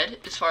shed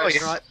as far as? Oh,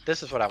 you know what?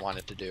 This is what I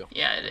wanted to do.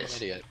 Yeah, it is.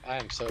 I'm an idiot. I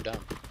am so dumb.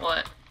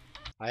 What?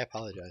 I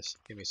apologize.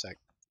 Give me a sec.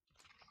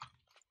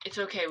 It's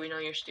okay. We know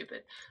you're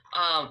stupid.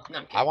 No, I'm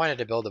kidding. I wanted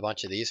to build a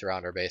bunch of these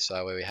around our base so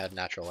that way we had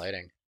natural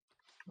lighting.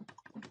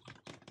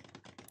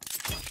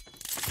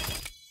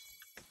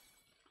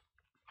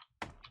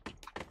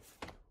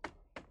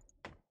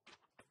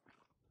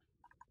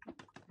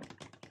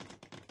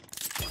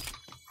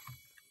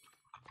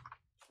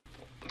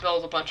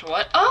 Build a bunch of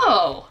what?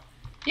 Oh!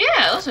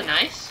 Yeah, those are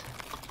nice.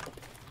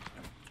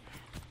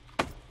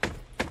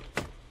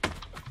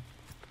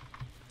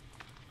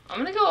 I'm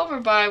gonna go over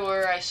by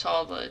where I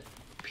saw the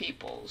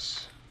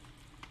peoples.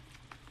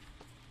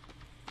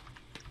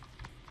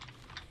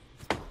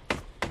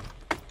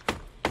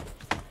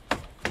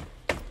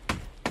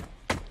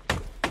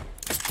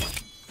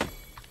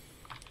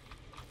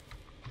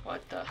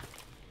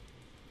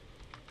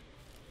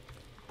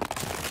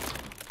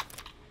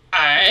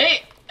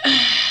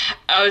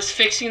 I was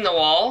fixing the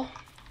wall.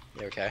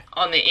 Okay.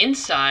 On the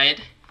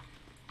inside.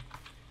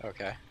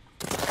 Okay.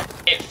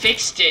 It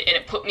fixed it and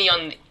it put me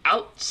on the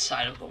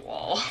outside of the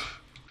wall.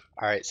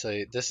 Alright,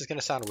 so this is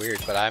gonna sound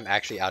weird, but I'm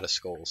actually out of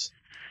skulls.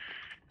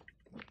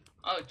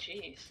 Oh,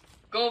 jeez.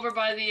 Go over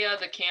by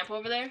the camp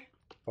over there.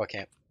 What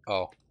camp?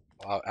 Oh,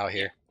 out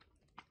here.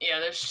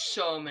 Yeah, there's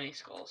so many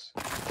skulls.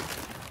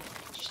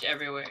 Just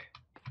everywhere.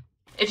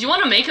 If you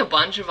want to make a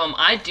bunch of them,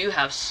 I do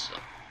have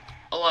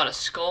a lot of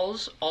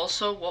skulls.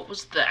 Also, what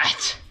was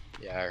that?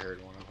 Yeah, I heard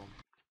one of them.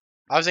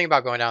 I was thinking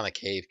about going down the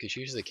cave, because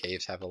usually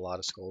caves have a lot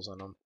of skulls on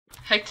them.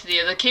 Heck to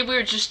the cave we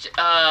were just,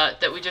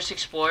 that we just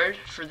explored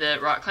for the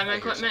rock climbing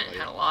equipment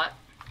had a lot.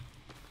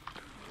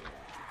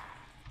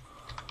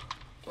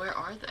 Where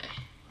are they?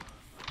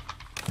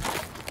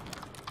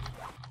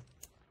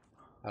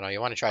 I don't know,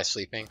 you want to try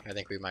sleeping? I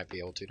think we might be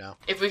able to now.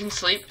 If we can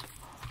sleep.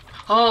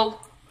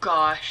 Oh,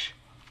 gosh.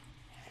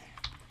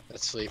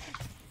 Let's sleep.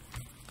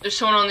 There's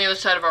someone on the other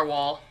side of our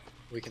wall.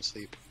 We can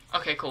sleep.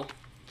 Okay, cool.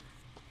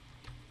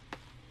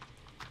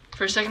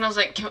 For a second I was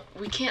like,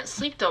 we can't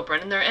sleep though,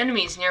 Brendan. There are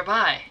enemies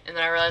nearby. And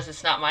then I realized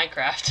it's not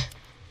Minecraft.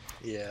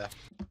 Yeah.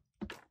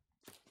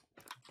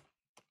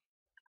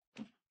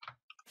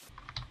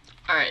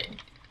 Alright.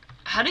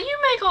 How do you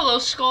make all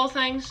those skull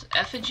things?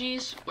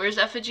 Effigies? Where's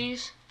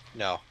effigies?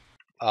 No.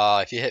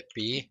 If you hit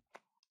B,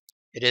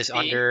 it is B?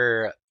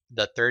 under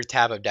the third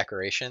tab of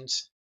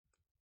decorations.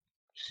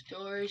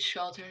 Storage,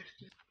 shelter.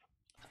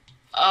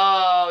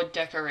 Oh,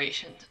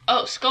 decorations.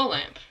 Oh, skull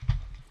lamp.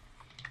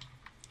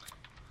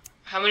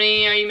 How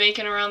many are you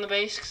making around the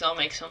base? Because I'll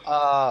make some.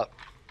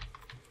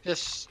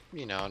 Just,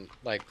 you know,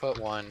 like put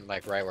one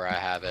like right where I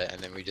have it,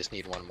 and then we just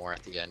need one more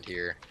at the end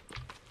here.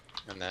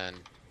 And then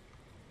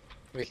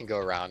we can go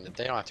around.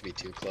 They don't have to be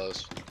too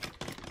close.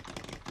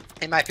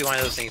 It might be one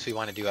of those things we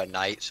want to do at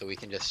night, so we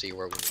can just see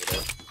where we need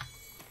it.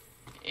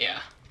 Yeah.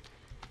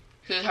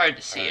 Because it's hard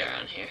to see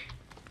around here.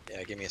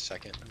 Yeah, give me a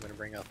second. I'm going to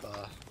bring up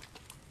a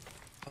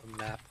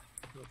map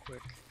real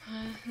quick.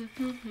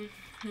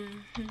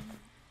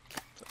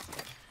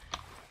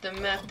 The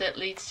map that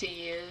leads to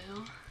you.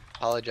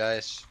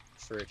 Apologize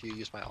for if you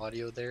use my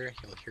audio there.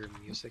 You'll hear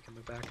music in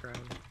the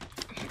background.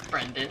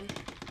 Brendan.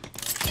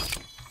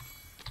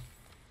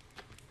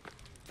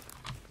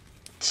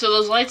 So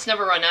those lights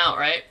never run out,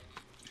 right?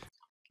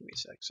 Give me a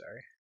sec,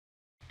 sorry.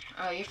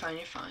 Oh, you're fine,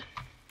 you're fine.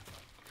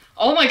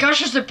 Oh my gosh,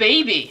 there's a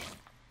baby!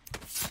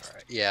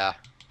 Alright, yeah.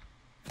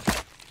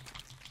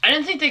 I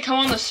didn't think they come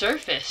on the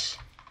surface.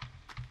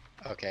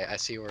 Okay, I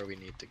see where we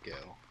need to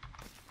go.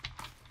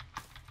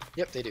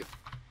 Yep, they do.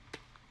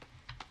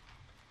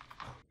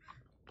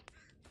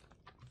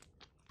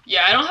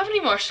 Yeah, I don't have any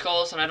more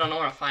skulls, and I don't know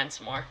where to find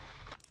some more.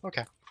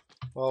 Okay.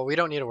 Well, we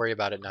don't need to worry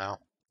about it now.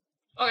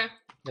 Okay.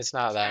 It's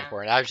not that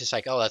important. I was just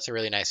like, oh, that's a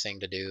really nice thing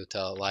to do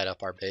to light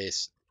up our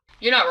base.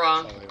 You're not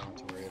wrong. So we don't have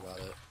to worry about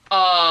it.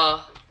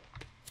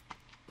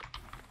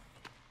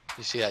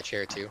 You see that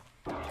chair too?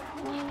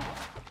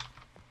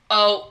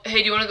 Oh, hey,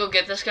 do you want to go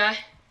get this guy?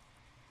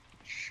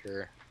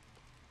 Sure.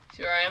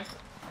 See where I am?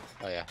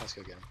 Oh yeah, let's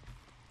go get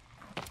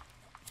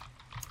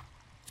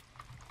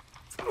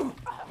him.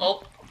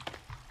 Oh.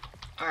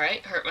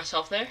 Alright, hurt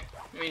myself there.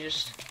 Let me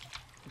just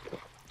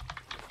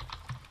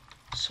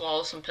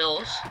swallow some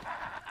pills.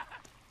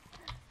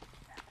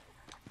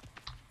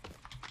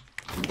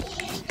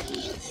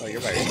 Oh,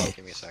 you're by yourself.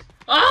 Give me a sec.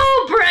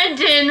 Oh,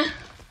 Brendan!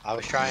 I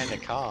was trying to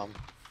calm.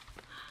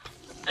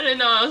 I didn't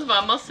know I was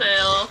by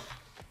myself.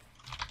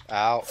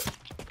 Ow.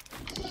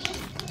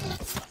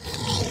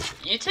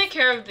 You take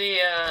care of the,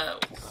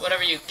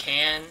 whatever you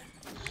can.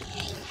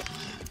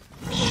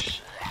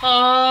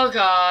 Oh,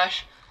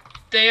 gosh.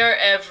 They are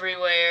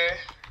everywhere.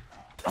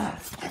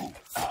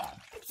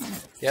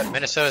 Yep,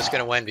 Minnesota's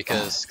gonna win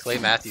because Clay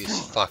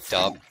Matthews fucked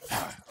up.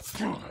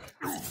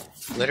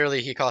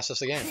 Literally, he cost us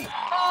the game.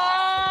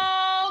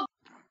 Oh!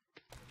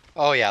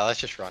 Oh yeah, let's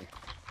just run.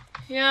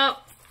 Yep.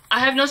 I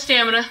have no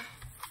stamina.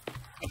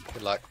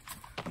 Good luck.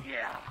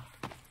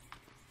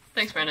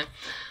 Thanks, Brandon.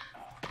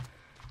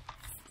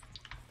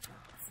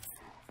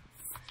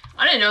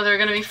 I didn't know there were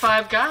gonna be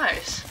 5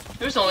 guys.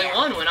 There was only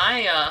one when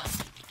I,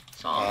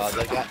 saw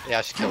him. Yeah,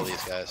 I should kill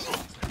these guys.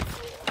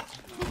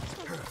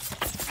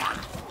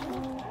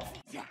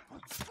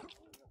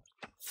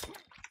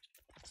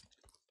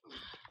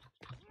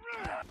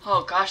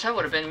 Oh gosh, that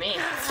would have been me.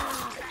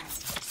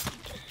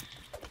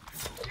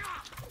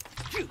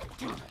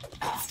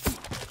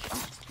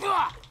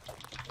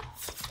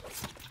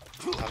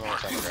 I'm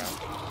almost on the ground.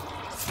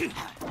 Give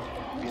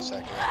me a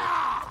second.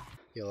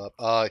 Heal up.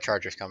 Oh,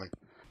 Charger's coming.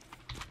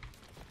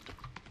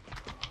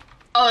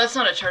 Oh, that's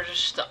not a charger,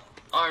 it's just the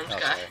arms guy.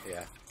 Sorry,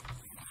 yeah.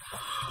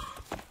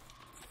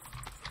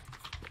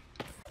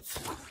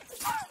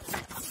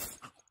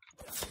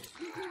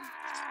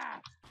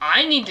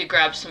 I need to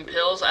grab some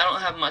pills. I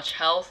don't have much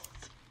health.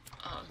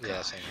 Oh, God.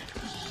 Yeah, same.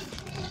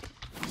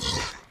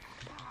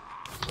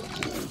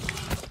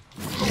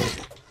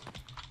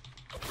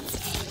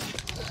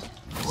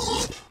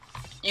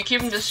 You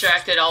keep him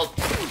distracted, I'll...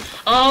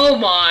 Oh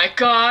my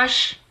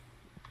gosh!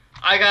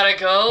 I gotta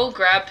go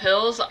grab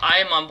pills. I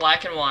am on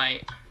black and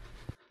white.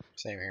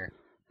 Same here.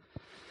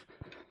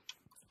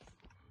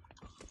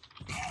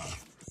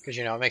 Because,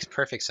 you know, it makes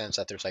perfect sense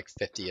that there's like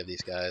 50 of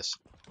these guys.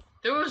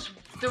 There was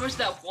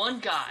that one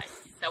guy.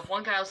 That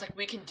one guy, I was like,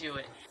 we can do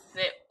it.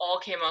 They all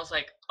came. I was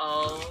like,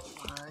 oh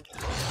my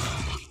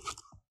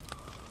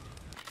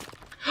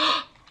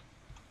god.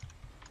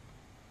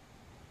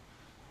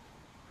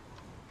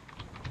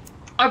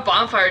 Our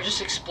bonfire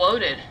just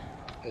exploded.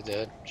 It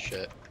did?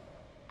 Shit.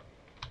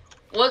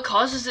 What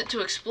causes it to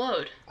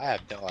explode? I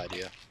have no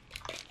idea.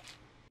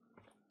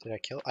 Did I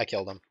kill? I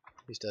killed him.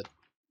 He's dead.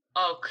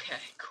 Okay,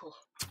 cool.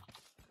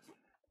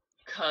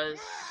 Cause,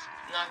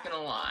 not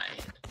gonna lie.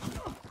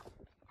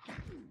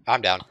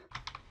 I'm down.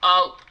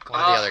 Oh, One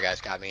of the other guys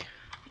got me.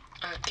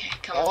 Okay,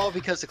 come on. All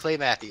because of Clay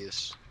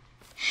Matthews.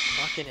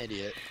 Fucking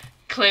idiot.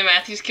 Clay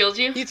Matthews killed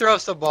you? He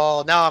throws the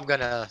ball. Now I'm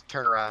gonna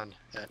turn around.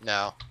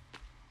 No.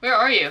 Where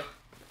are you?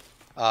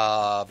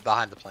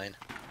 Behind the plane.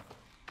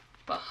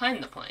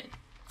 Behind the plane.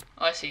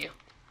 Oh, I see you.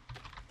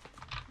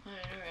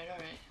 Alright, alright,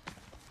 alright.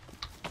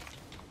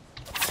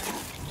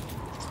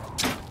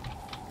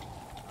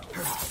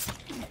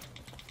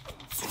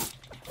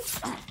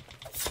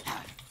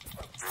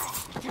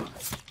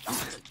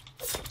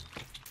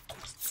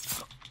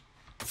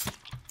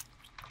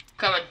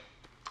 Coming.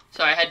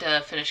 So I had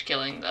to finish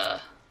killing the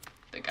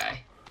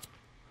guy.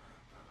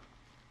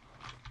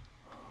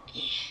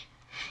 Yeah.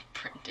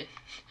 Brendan.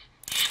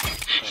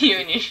 You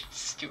and your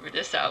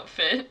stewardess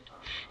outfit.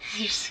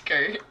 Your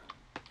skirt.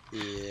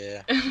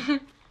 Yeah.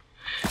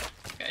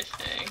 Gosh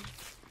dang.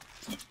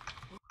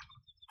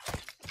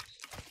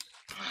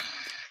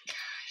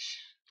 Gosh.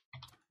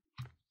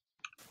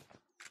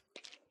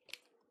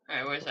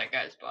 Alright, where's that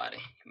guy's body?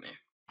 Come here.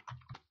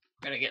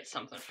 I'm gonna get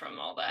something from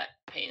all that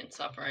pain and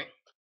suffering.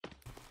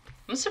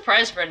 I'm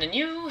surprised, Brendan.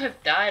 You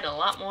have died a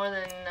lot more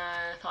than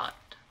I thought.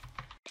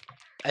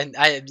 And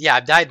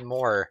I've died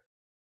more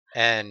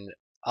and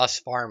us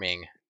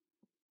farming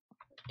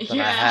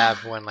than I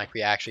have when like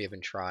we actually have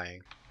been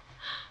trying.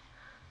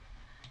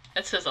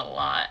 That says a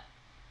lot.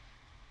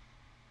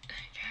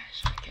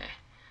 Gosh, okay.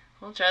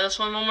 We'll try this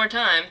one more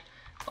time.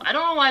 I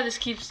don't know why this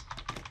keeps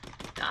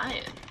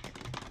dying.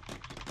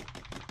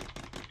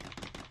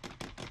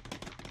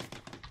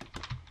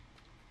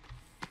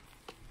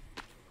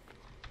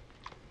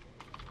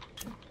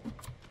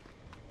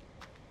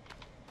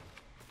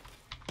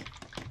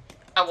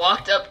 I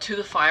walked up to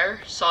the fire,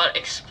 saw it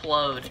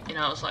explode, and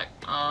I was like,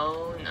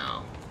 oh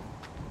no.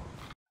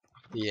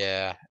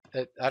 Yeah.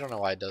 I don't know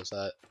why it does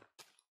that.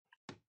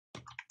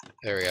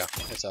 There we go.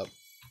 It's up.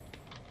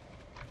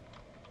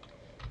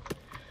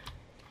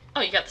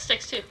 Oh, you got the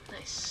sticks too.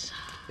 Nice.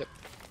 Yep.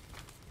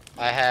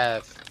 I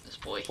have This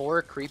boy.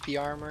 4 creepy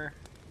armor.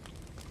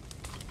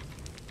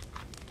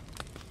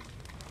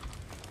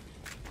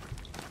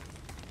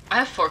 I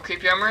have 4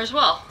 creepy armor as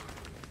well.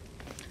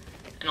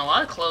 And a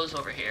lot of clothes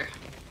over here.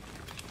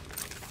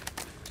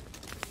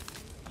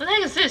 What the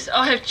heck is this?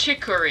 Oh, I have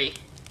chicory.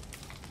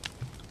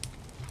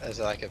 Is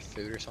it like a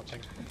food or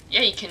something?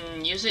 Yeah, you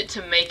can use it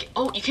to make...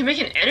 Oh, you can make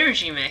an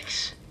energy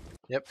mix.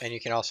 Yep, and you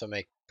can also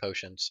make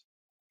potions.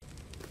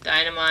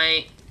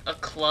 Dynamite, a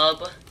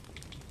club.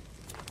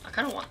 I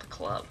kind of want the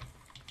club.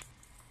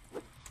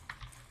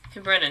 Hey,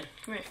 Brennan,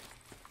 come here.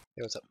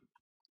 Hey, what's up?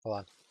 Hold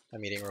on.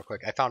 I'm eating real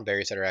quick. I found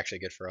berries that are actually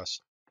good for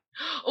us.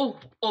 Oh,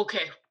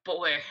 okay, but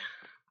where?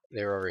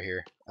 They were over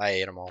here. I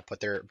ate them all, but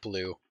they're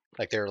blue.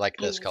 Like they're like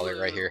this color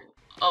right here.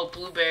 Oh,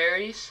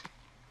 blueberries?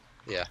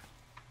 Yeah.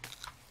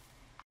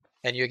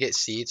 And you get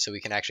seeds so we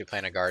can actually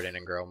plant a garden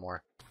and grow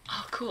more.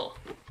 Oh, cool.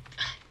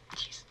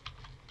 Jeez.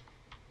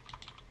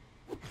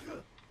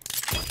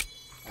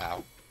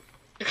 Ow.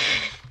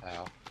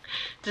 Ow.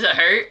 Does it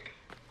hurt?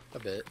 A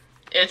bit.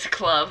 It's a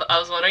club. I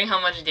was wondering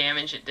how much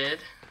damage it did.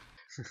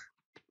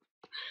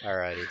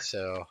 Alrighty,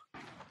 so...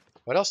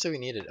 What else do we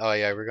need? Oh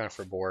yeah, we're going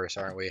for boars,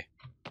 aren't we?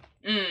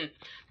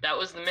 That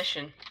was the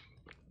mission.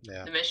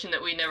 Yeah. The mission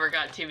that we never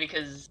got to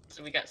because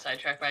we got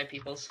sidetracked by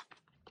peoples.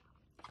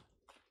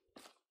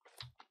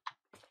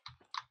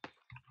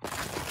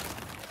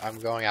 I'm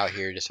going out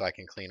here just so I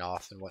can clean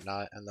off and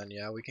whatnot, and then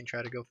yeah, we can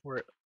try to go for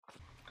it.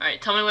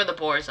 Alright, tell me where the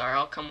boars are.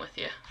 I'll come with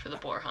you for the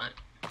boar hunt.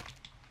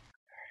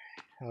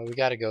 We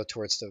gotta go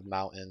towards the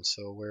mountain,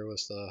 so where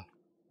was the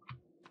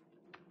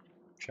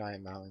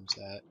giant mountains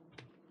at?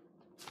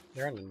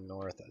 They're in the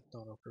north. I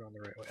don't know if we're on the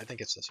right way. I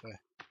think it's this way.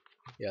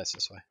 Yeah, it's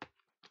this way.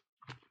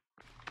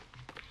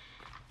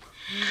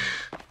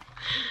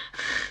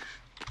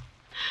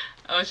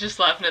 I was just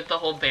laughing at the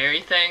whole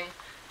berry thing.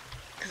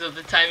 Because of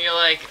the time you're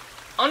like,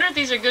 I wonder if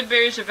these are good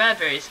berries or bad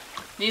berries.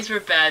 These were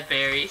bad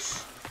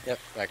berries. Yep,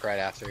 like right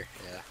after,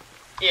 yeah.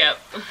 Yep.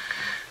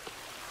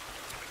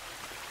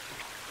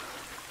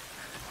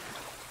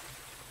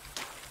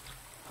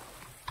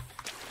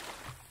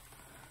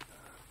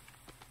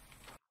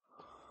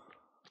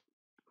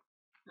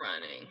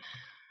 Running.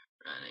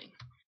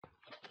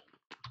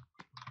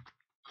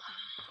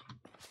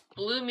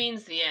 Blue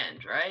means the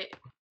end, right?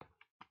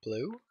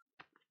 Blue?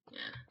 Yeah.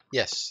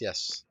 Yes,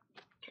 yes.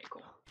 Okay,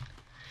 cool.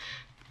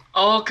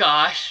 Oh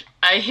gosh.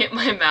 I hit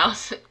my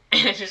mouse and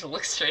it just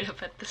looks straight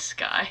up at the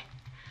sky.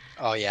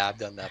 Oh yeah, I've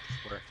done that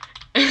before.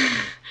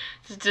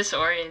 It's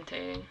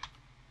disorientating.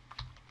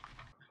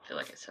 I feel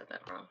like I said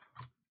that wrong.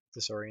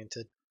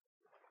 Disoriented.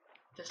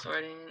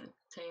 Disorientating.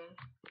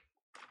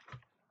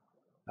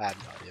 I have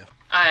no idea.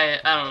 I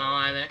don't know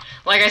either.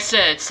 Like I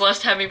said,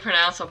 Celeste had me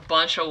pronounce a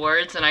bunch of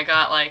words, and I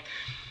got like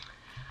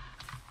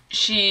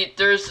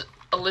there's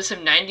a list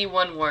of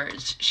 91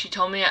 words. She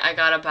told me I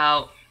got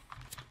about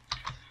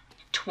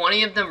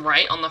 20 of them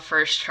right on the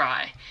first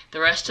try. The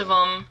rest of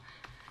them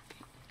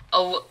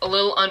a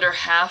little under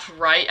half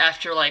right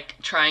after like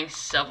trying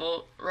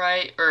several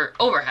right, or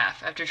over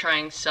half after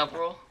trying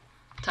several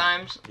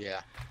times.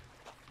 Yeah.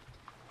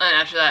 And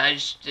after that, I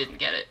just didn't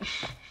get it.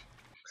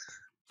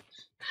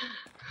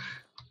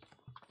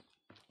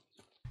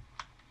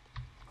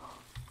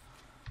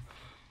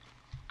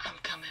 I'm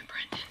coming,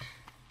 Brendan.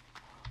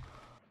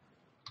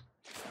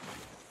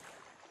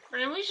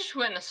 Brendan, we just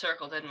went in a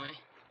circle, didn't we?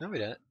 No, we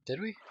didn't.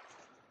 Did we?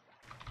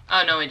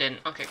 Oh, no, we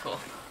didn't. Okay, cool.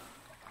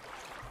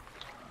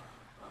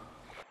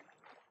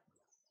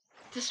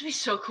 This would be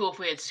so cool if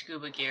we had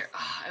scuba gear.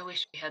 Oh, I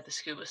wish we had the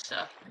scuba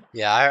stuff.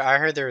 Yeah, I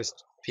heard there was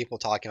people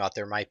talking about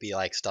there might be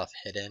like stuff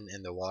hidden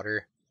in the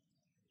water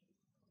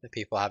that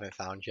people haven't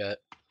found yet.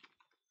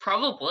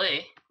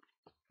 Probably.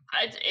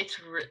 It's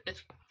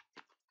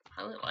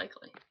highly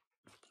likely.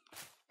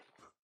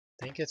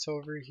 I think it's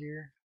over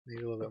here.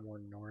 Maybe a little bit more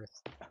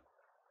north.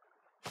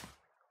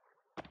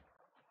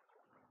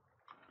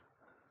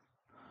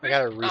 I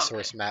got a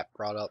resource map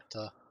brought up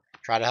to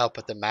try to help,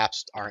 but the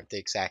maps aren't the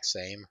exact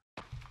same.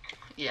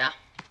 Yeah.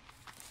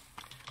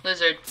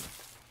 Lizard.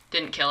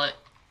 Didn't kill it.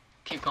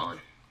 Keep going.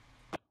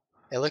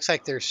 It looks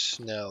like there's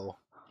snow.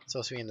 It's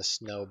supposed to be in the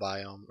snow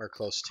biome, or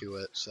close to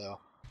it, so.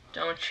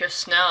 Don't you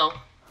snow.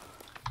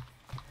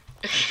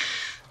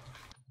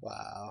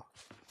 Wow.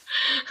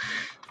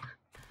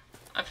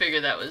 I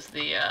figured that was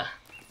the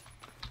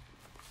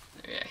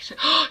reaction.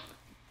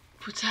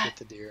 What's that? Get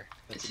the deer.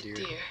 That's It's a deer.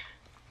 deer.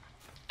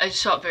 I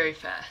just saw it very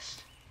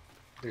fast.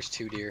 There's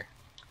 2 deer.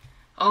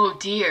 Oh,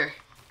 deer.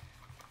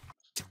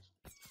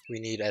 We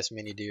need as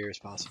many deer as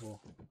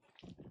possible.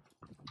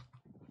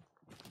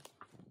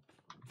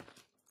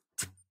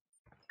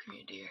 Come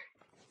here, deer.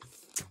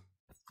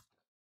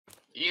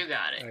 You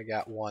got it. I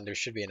got 1. There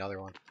should be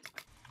another one.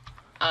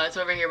 It's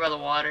over here by the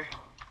water.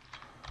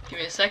 Give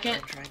me a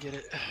second. Try and get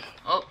it.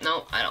 Oh,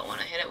 no, I don't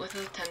want to hit it with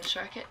a tennis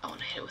racket. I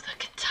want to hit it with a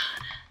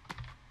katana.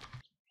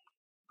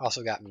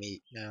 Also got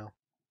meat now.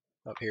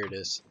 Oh, here it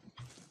is.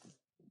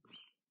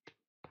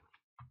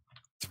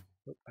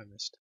 Oh, I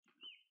missed.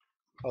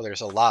 Oh,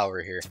 there's a lot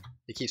over here.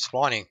 They keep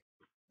spawning.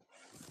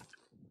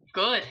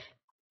 Good.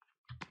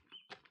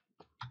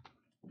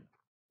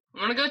 I'm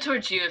gonna go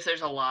towards you if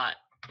there's a lot.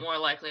 More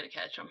likely to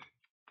catch them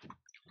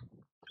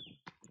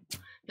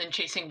than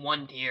chasing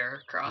one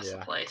deer across the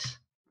place.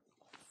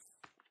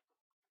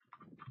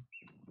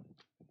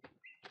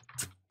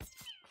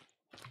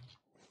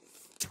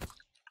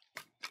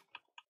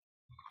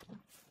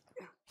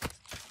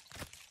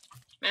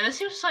 Man, this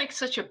seems like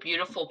such a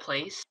beautiful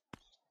place.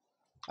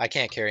 I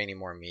can't carry any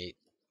more meat.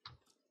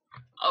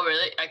 Oh,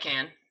 really? I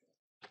can.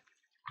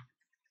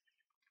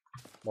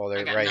 Well,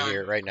 they're right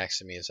here, right next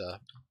to me is a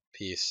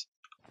piece.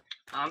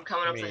 I'm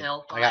coming up the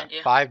hill I got behind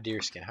you. 5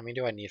 deer skin. How many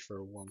do I need for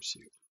a warm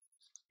suit?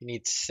 You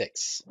need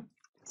 6.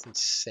 It's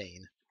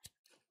insane.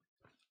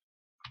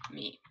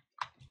 Meat.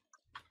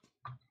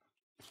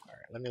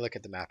 Alright, let me look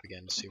at the map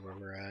again to see where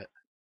we're at.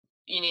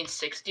 You need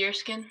 6 deer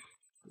skin?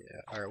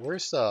 Yeah, alright,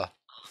 where's the...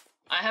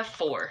 I have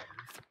 4.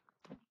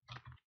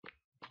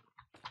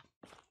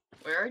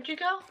 Where'd you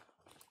go?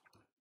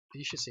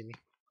 You should see me.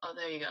 Oh,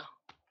 there you go.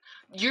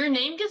 Your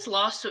name gets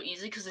lost so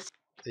easy because it's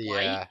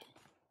white.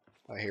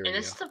 Oh, here we go. And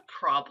it's the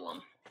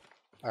problem.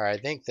 Alright,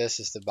 I think this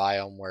is the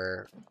biome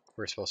where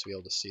we're supposed to be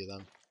able to see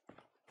them.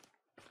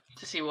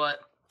 To see what?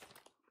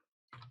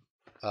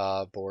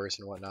 Boars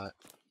and whatnot.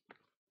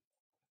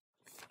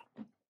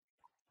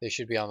 They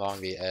should be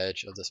along the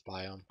edge of this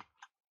biome.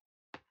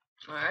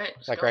 Alright.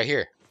 Like right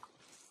here.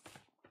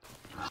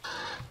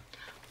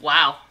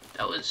 Wow,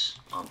 that was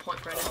on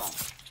point, Brendan.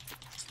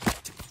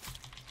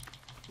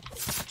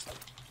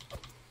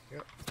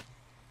 Yep.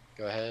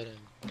 Go ahead and...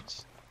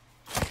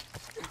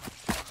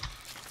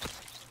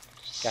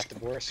 Got the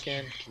boar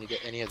skin. Can you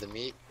get any of the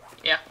meat?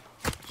 Yeah.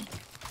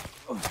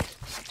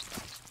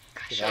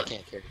 Gosh, I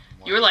can't carry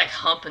anymore. You were like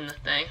humping the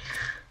thing.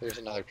 There's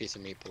another piece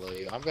of meat below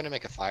you. I'm gonna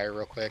make a fire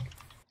real quick,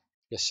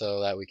 just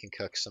so that we can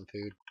cook some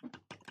food.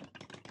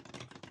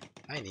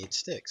 I need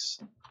sticks.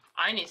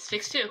 I need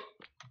sticks too.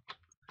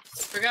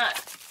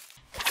 Forgot.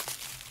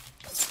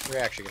 We're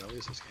actually gonna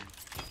lose this game.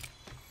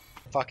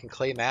 Fucking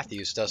Clay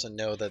Matthews doesn't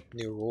know the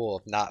new rule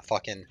of not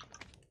fucking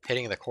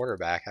hitting the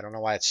quarterback. I don't know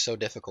why it's so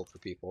difficult for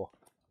people.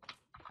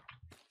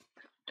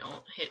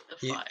 Don't hit the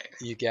fire.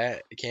 You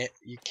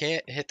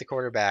can't hit the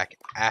quarterback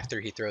after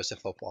he throws the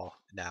football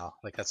now.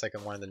 Like that's like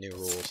one of the new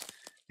rules.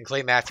 And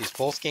Clay Matthews,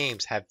 both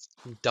games have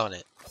done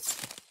it,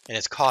 and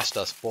it's cost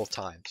us both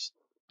times.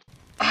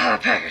 Ah,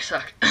 Packers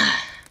suck.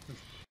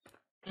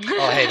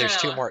 Oh, hey, there's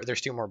two more.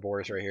 There's two more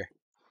boars right here.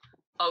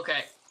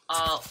 Okay.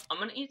 I'm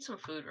gonna eat some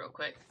food real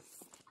quick.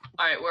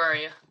 All right, where are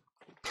you?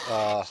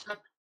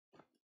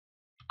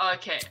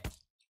 Okay,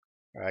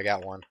 Alright, I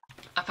got one.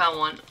 I found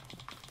one.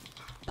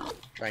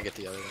 Try and get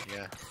the other one.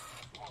 Yeah.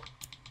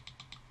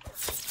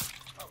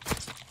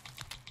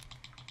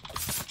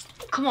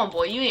 Come on,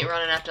 boy, you ain't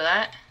running after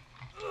that.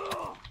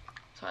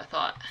 So I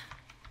thought.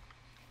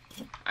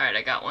 All right,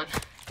 I got one.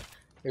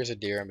 There's a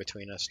deer in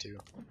between us too.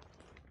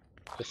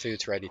 The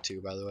food's ready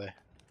too, by the way.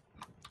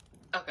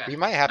 Okay. We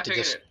might have I to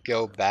figured just it.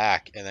 go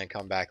back and then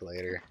come back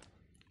later.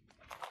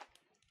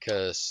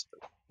 Cause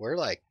we're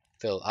like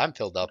I'm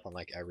filled up on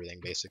like everything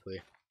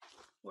basically.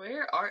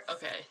 Where are?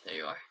 Okay, there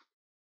you are.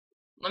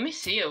 Let me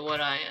see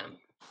what I am.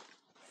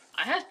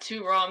 I have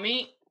 2 raw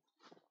meat,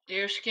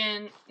 deer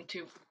skin, and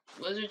 2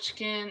 lizard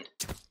skin.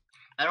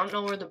 I don't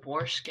know where the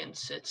boar skin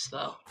sits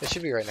though. It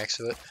should be right next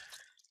to it.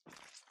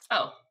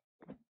 Oh,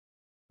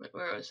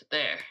 where was it?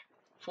 There.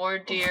 4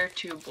 deer,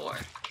 2 boar.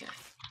 Okay.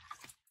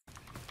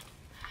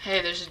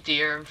 Hey, there's a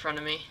deer in front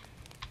of me.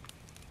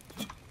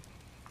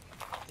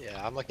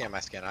 Yeah, I'm looking at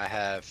my skin. I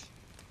have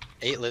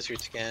 8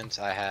 lizard skins.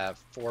 I have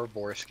 4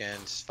 boar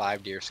skins,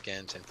 5 deer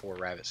skins, and 4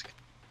 rabbit skins.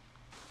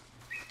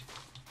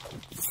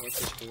 What's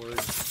this board?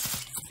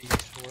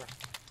 These 4.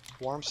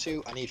 Warm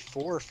suit. I need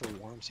 4 for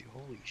warm suit.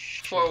 Holy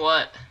shit. For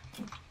what?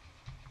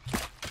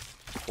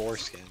 Boar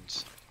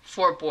skins.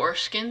 4 boar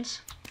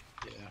skins?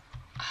 Yeah.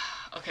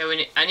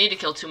 Okay, I need to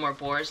kill 2 more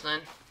boars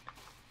then.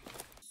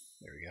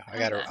 There we go.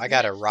 I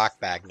got a rock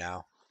bag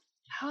now.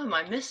 How am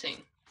I missing?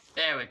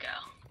 There we go.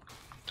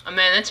 Oh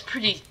man, that's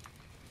pretty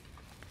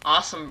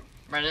awesome,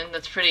 Brendan.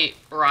 That's pretty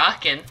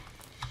rockin'.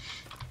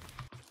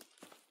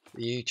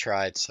 You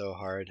tried so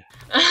hard.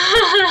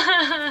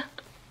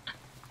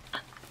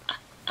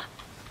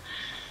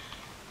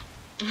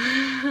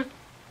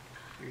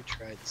 You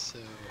tried so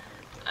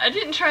hard. I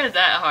didn't try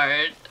that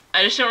hard.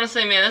 I just don't want to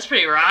say, man, that's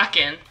pretty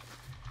rockin'.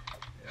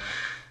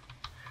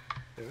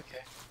 Yeah.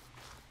 Okay.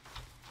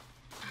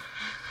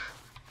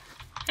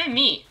 Hey,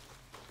 meat.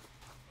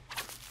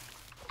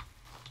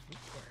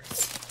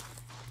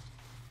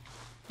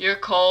 You're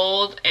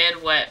cold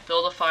and wet.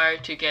 Build a fire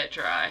to get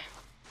dry.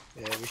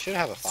 Yeah, we should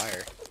have a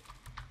fire.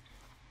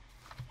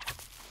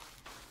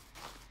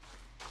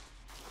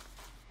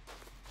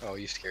 Oh,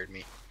 you scared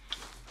me.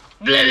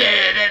 Blah, blah, blah,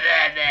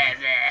 blah,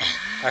 blah.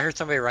 I heard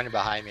somebody running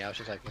behind me. I was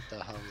just like, what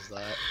the hell is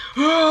that?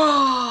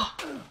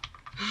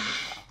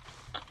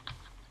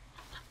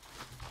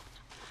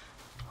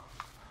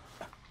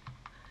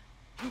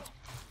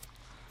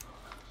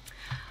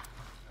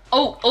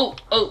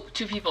 Oh,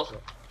 2 people. You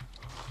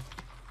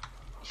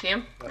see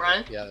him?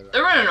 Running? Yeah,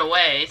 They're running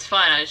away. It's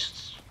fine. I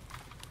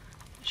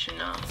should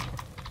know.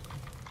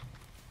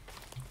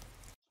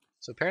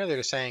 So apparently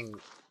they're saying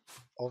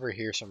over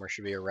here somewhere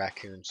should be a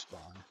raccoon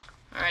spawn.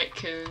 Alright,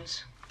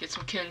 coons. Get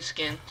some coon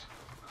skin.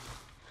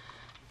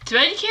 Too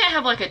bad you can't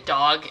have like a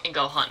dog and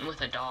go hunting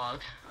with a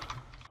dog.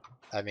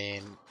 I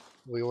mean,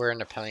 we were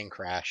in a plane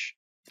crash.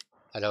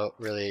 I don't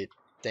really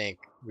think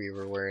we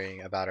were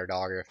worrying about our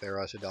dog, or if there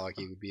was a dog,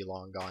 he would be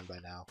long gone by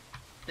now.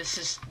 This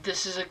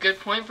is a good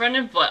point,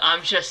 Brendan, but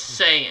I'm just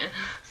saying.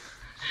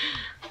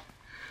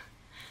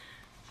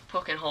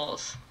 Poking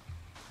holes.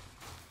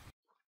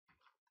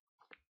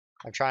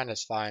 I'm trying to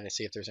find to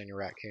see if there's any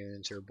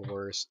raccoons or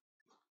boars.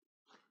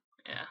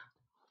 Yeah.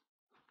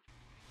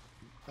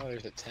 Oh,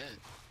 there's a tent.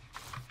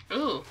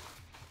 Ooh.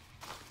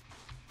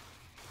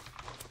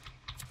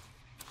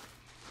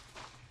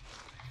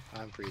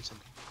 I'm freezing.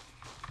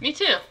 Me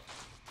too.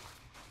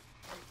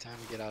 Time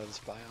to get out of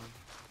this biome.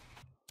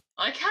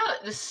 I like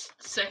how this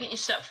second you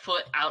step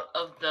foot out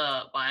of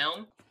the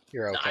biome,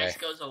 You're the okay. ice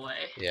goes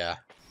away. Yeah.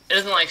 It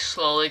doesn't like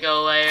slowly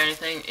go away or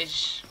anything.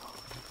 It's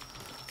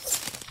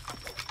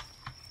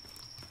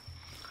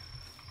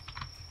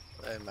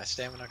And my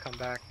stamina come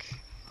back.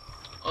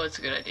 oh, it's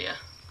a good idea.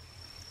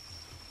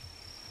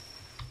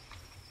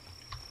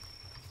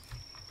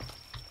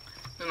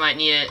 We might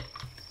need it.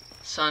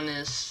 Sun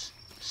is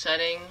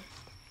setting.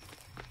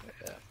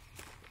 Yeah.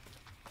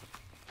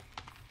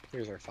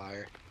 Here's our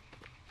fire.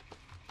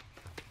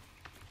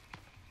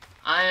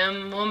 I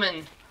am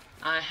woman.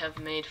 I have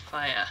made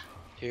fire.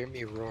 Hear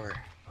me roar.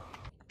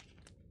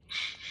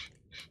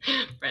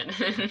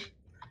 Brendan.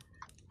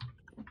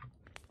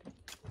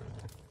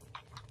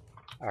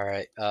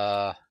 Alright,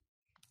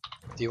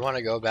 do you want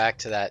to go back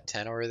to that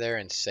tent over there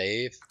and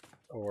save?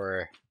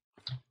 Or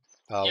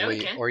Yeah, we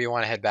can. or you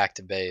want to head back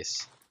to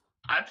base?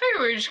 I figure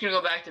we were just gonna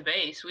go back to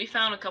base. We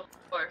found a couple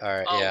more.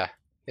 Alright, Oh, yeah.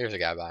 There's a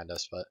guy behind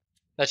us, but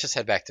let's just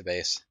head back to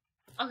base.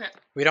 Okay.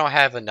 We don't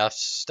have enough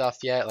stuff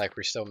yet, like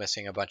we're still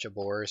missing a bunch of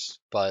boars,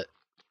 but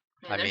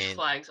Man, I there's mean,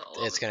 flags all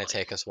over it's the gonna place.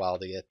 take us a while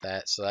to get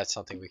that, so that's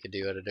something we could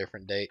do at a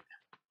different date.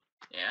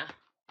 Yeah.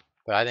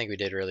 But I think we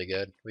did really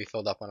good. We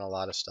filled up on a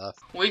lot of stuff.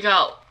 We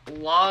got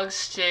log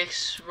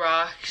sticks,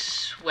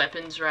 rocks,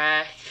 weapons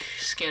rack,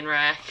 skin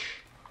rack.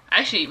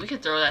 Actually, we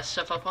could throw that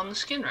stuff up on the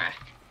skin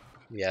rack.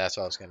 Yeah, that's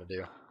what I was gonna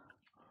do.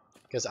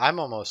 Because I'm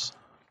almost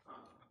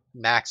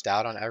maxed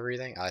out on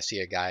everything. I see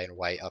a guy in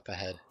white up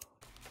ahead.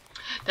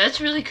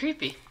 That's really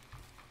creepy.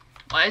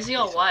 Why is he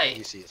all white?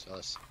 He sees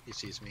us. He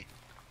sees me.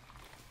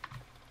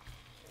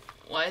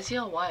 Why is he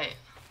all white?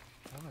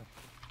 I don't know.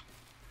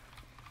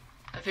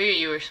 I figured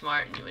you were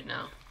smart and you would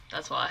know.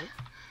 That's why.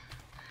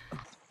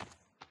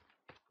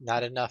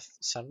 Not enough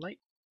sunlight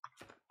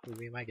would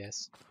be my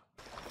guess.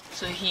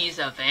 So he's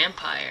a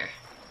vampire.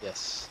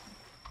 Yes.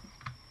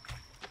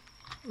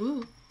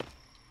 Ooh.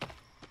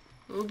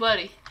 Ooh,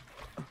 buddy.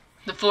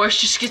 The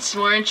forest just gets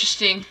more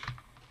interesting.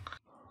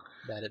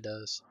 That it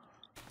does.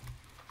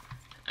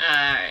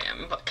 Alright,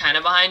 I'm kind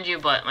of behind you,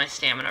 but my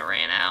stamina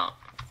ran out.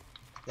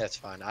 That's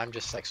fine. I'm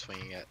just like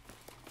swinging at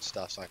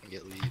stuff so I can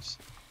get leaves.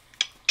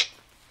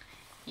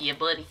 Yeah,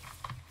 buddy.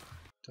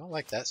 Don't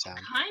like that sound.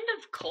 Kind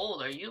of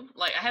cold. Are you?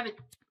 Like, I have a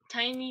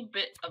tiny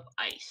bit of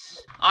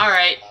ice.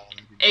 Alright.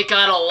 It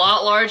got a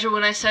lot larger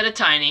when I said a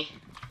tiny.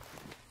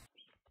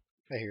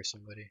 I hear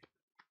somebody.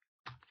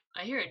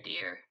 I hear a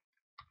deer.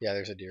 Yeah,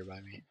 there's a deer by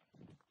me.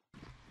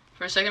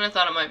 For a second, I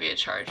thought it might be a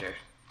charger.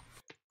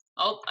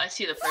 Oh, I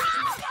see the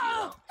person next to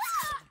you, though.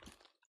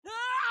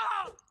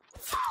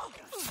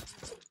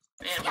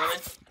 Man, woman.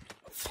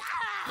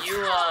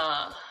 You,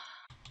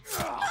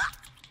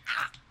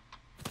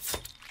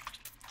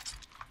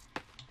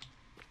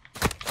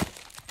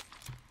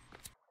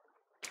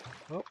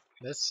 Oh,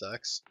 this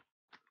sucks.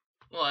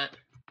 What?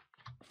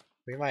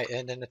 We might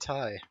end in a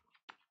tie.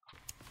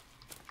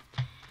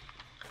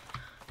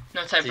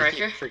 No Do you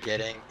tiebreaker? keep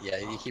forgetting? Yeah,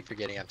 you keep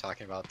forgetting I'm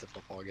talking about the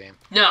football game.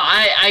 No,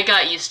 I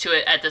got used to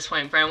it at this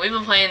point, Brent. We've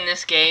been playing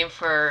this game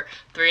for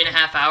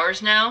 3.5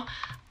 hours now.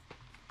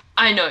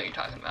 I know what you're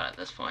talking about at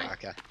this point.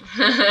 Okay.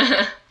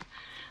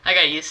 I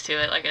got used to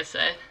it, like I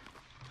said.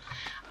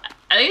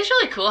 I think it's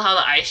really cool how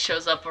the ice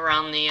shows up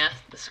around the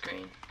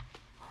screen.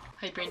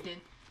 Hi, Brendan.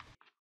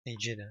 Hey,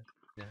 Jenna.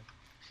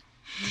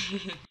 Yeah.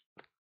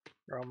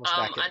 We're almost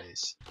back at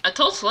base. I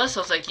told Celeste,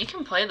 I was like, you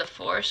can play the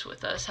Force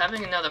with us.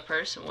 Having another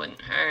person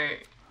wouldn't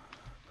hurt.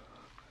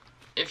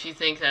 If you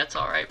think that's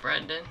alright,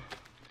 Brendan.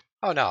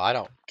 Oh no, I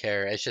don't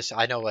care. It's just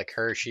I know like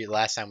her.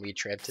 Last time we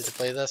tripped to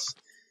play this,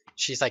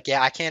 she's like,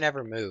 yeah, I can't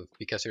ever move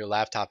because her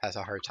laptop has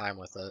a hard time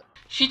with it.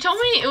 She told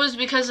me it was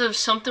because of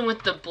something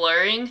with the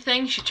blurring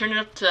thing. She turned it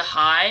up to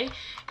high,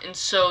 and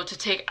so to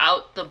take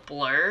out the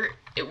blur,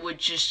 it would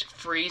just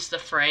freeze the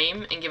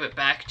frame and give it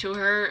back to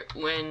her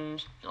when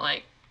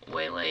like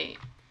way late.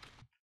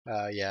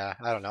 Yeah,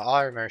 I don't know. All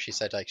I remember she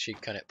said like she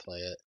couldn't play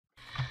it.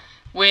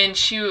 When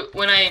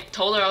I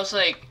told her I was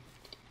like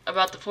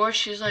about the Force,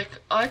 she was like,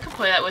 "Oh, I could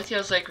play that with you."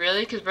 I was like,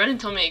 "Really?" Because Brendan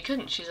told me he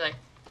couldn't. She's like,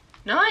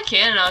 "No, I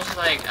can." And I was just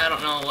like, "I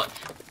don't know what."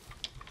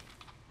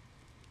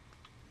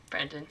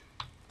 Brendan,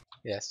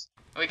 Yes.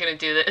 are we gonna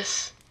do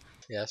this?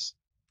 Yes.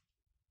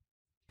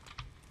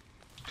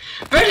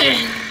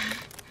 Brendan!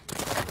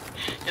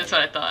 That's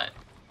what I thought.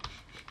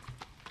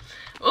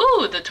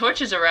 Ooh, the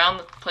torches around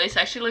the place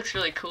actually looks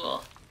really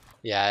cool.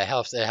 Yeah, it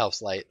helps. It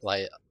helps light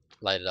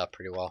it up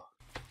pretty well.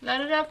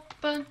 Light it up.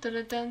 Dun, dun,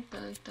 dun, dun,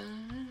 dun,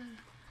 dun.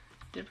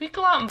 Did we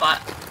go out and buy?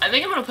 I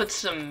think I'm gonna put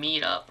some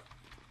meat up.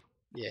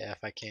 Yeah, if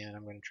I can,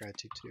 I'm gonna try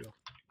to too.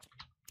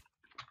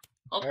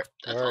 Oh, We're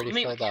that's all already the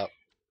meat we filled can. up.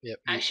 Yep.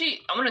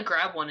 Actually, I'm gonna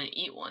grab one and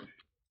eat one.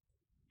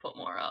 Put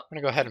more up. I'm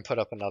gonna go ahead and put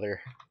up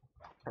another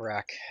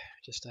rack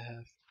just to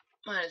have.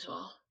 Might as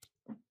well.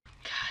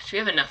 Gosh, we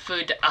have enough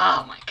food to.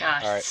 Oh my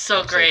gosh, All right, it's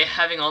so I'm great safe.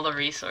 having all the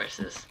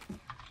resources.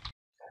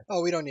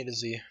 Oh, we don't need a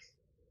Z.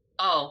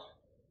 Oh,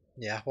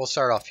 Yeah, we'll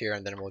start off here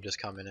and then we'll just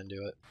come in and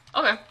do it.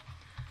 okay.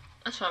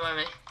 That's fine by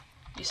me.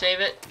 You save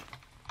it?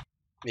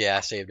 Yeah,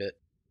 I saved it.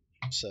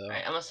 So.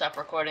 Alright, I'm gonna stop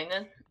recording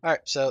then.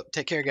 Alright, so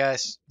take care,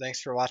 guys.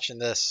 Thanks for watching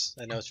this.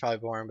 I know it's probably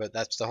boring, but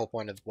that's the whole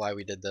point of why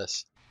we did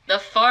this. The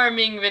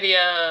farming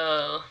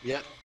video!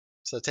 Yep.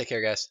 So take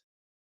care, guys.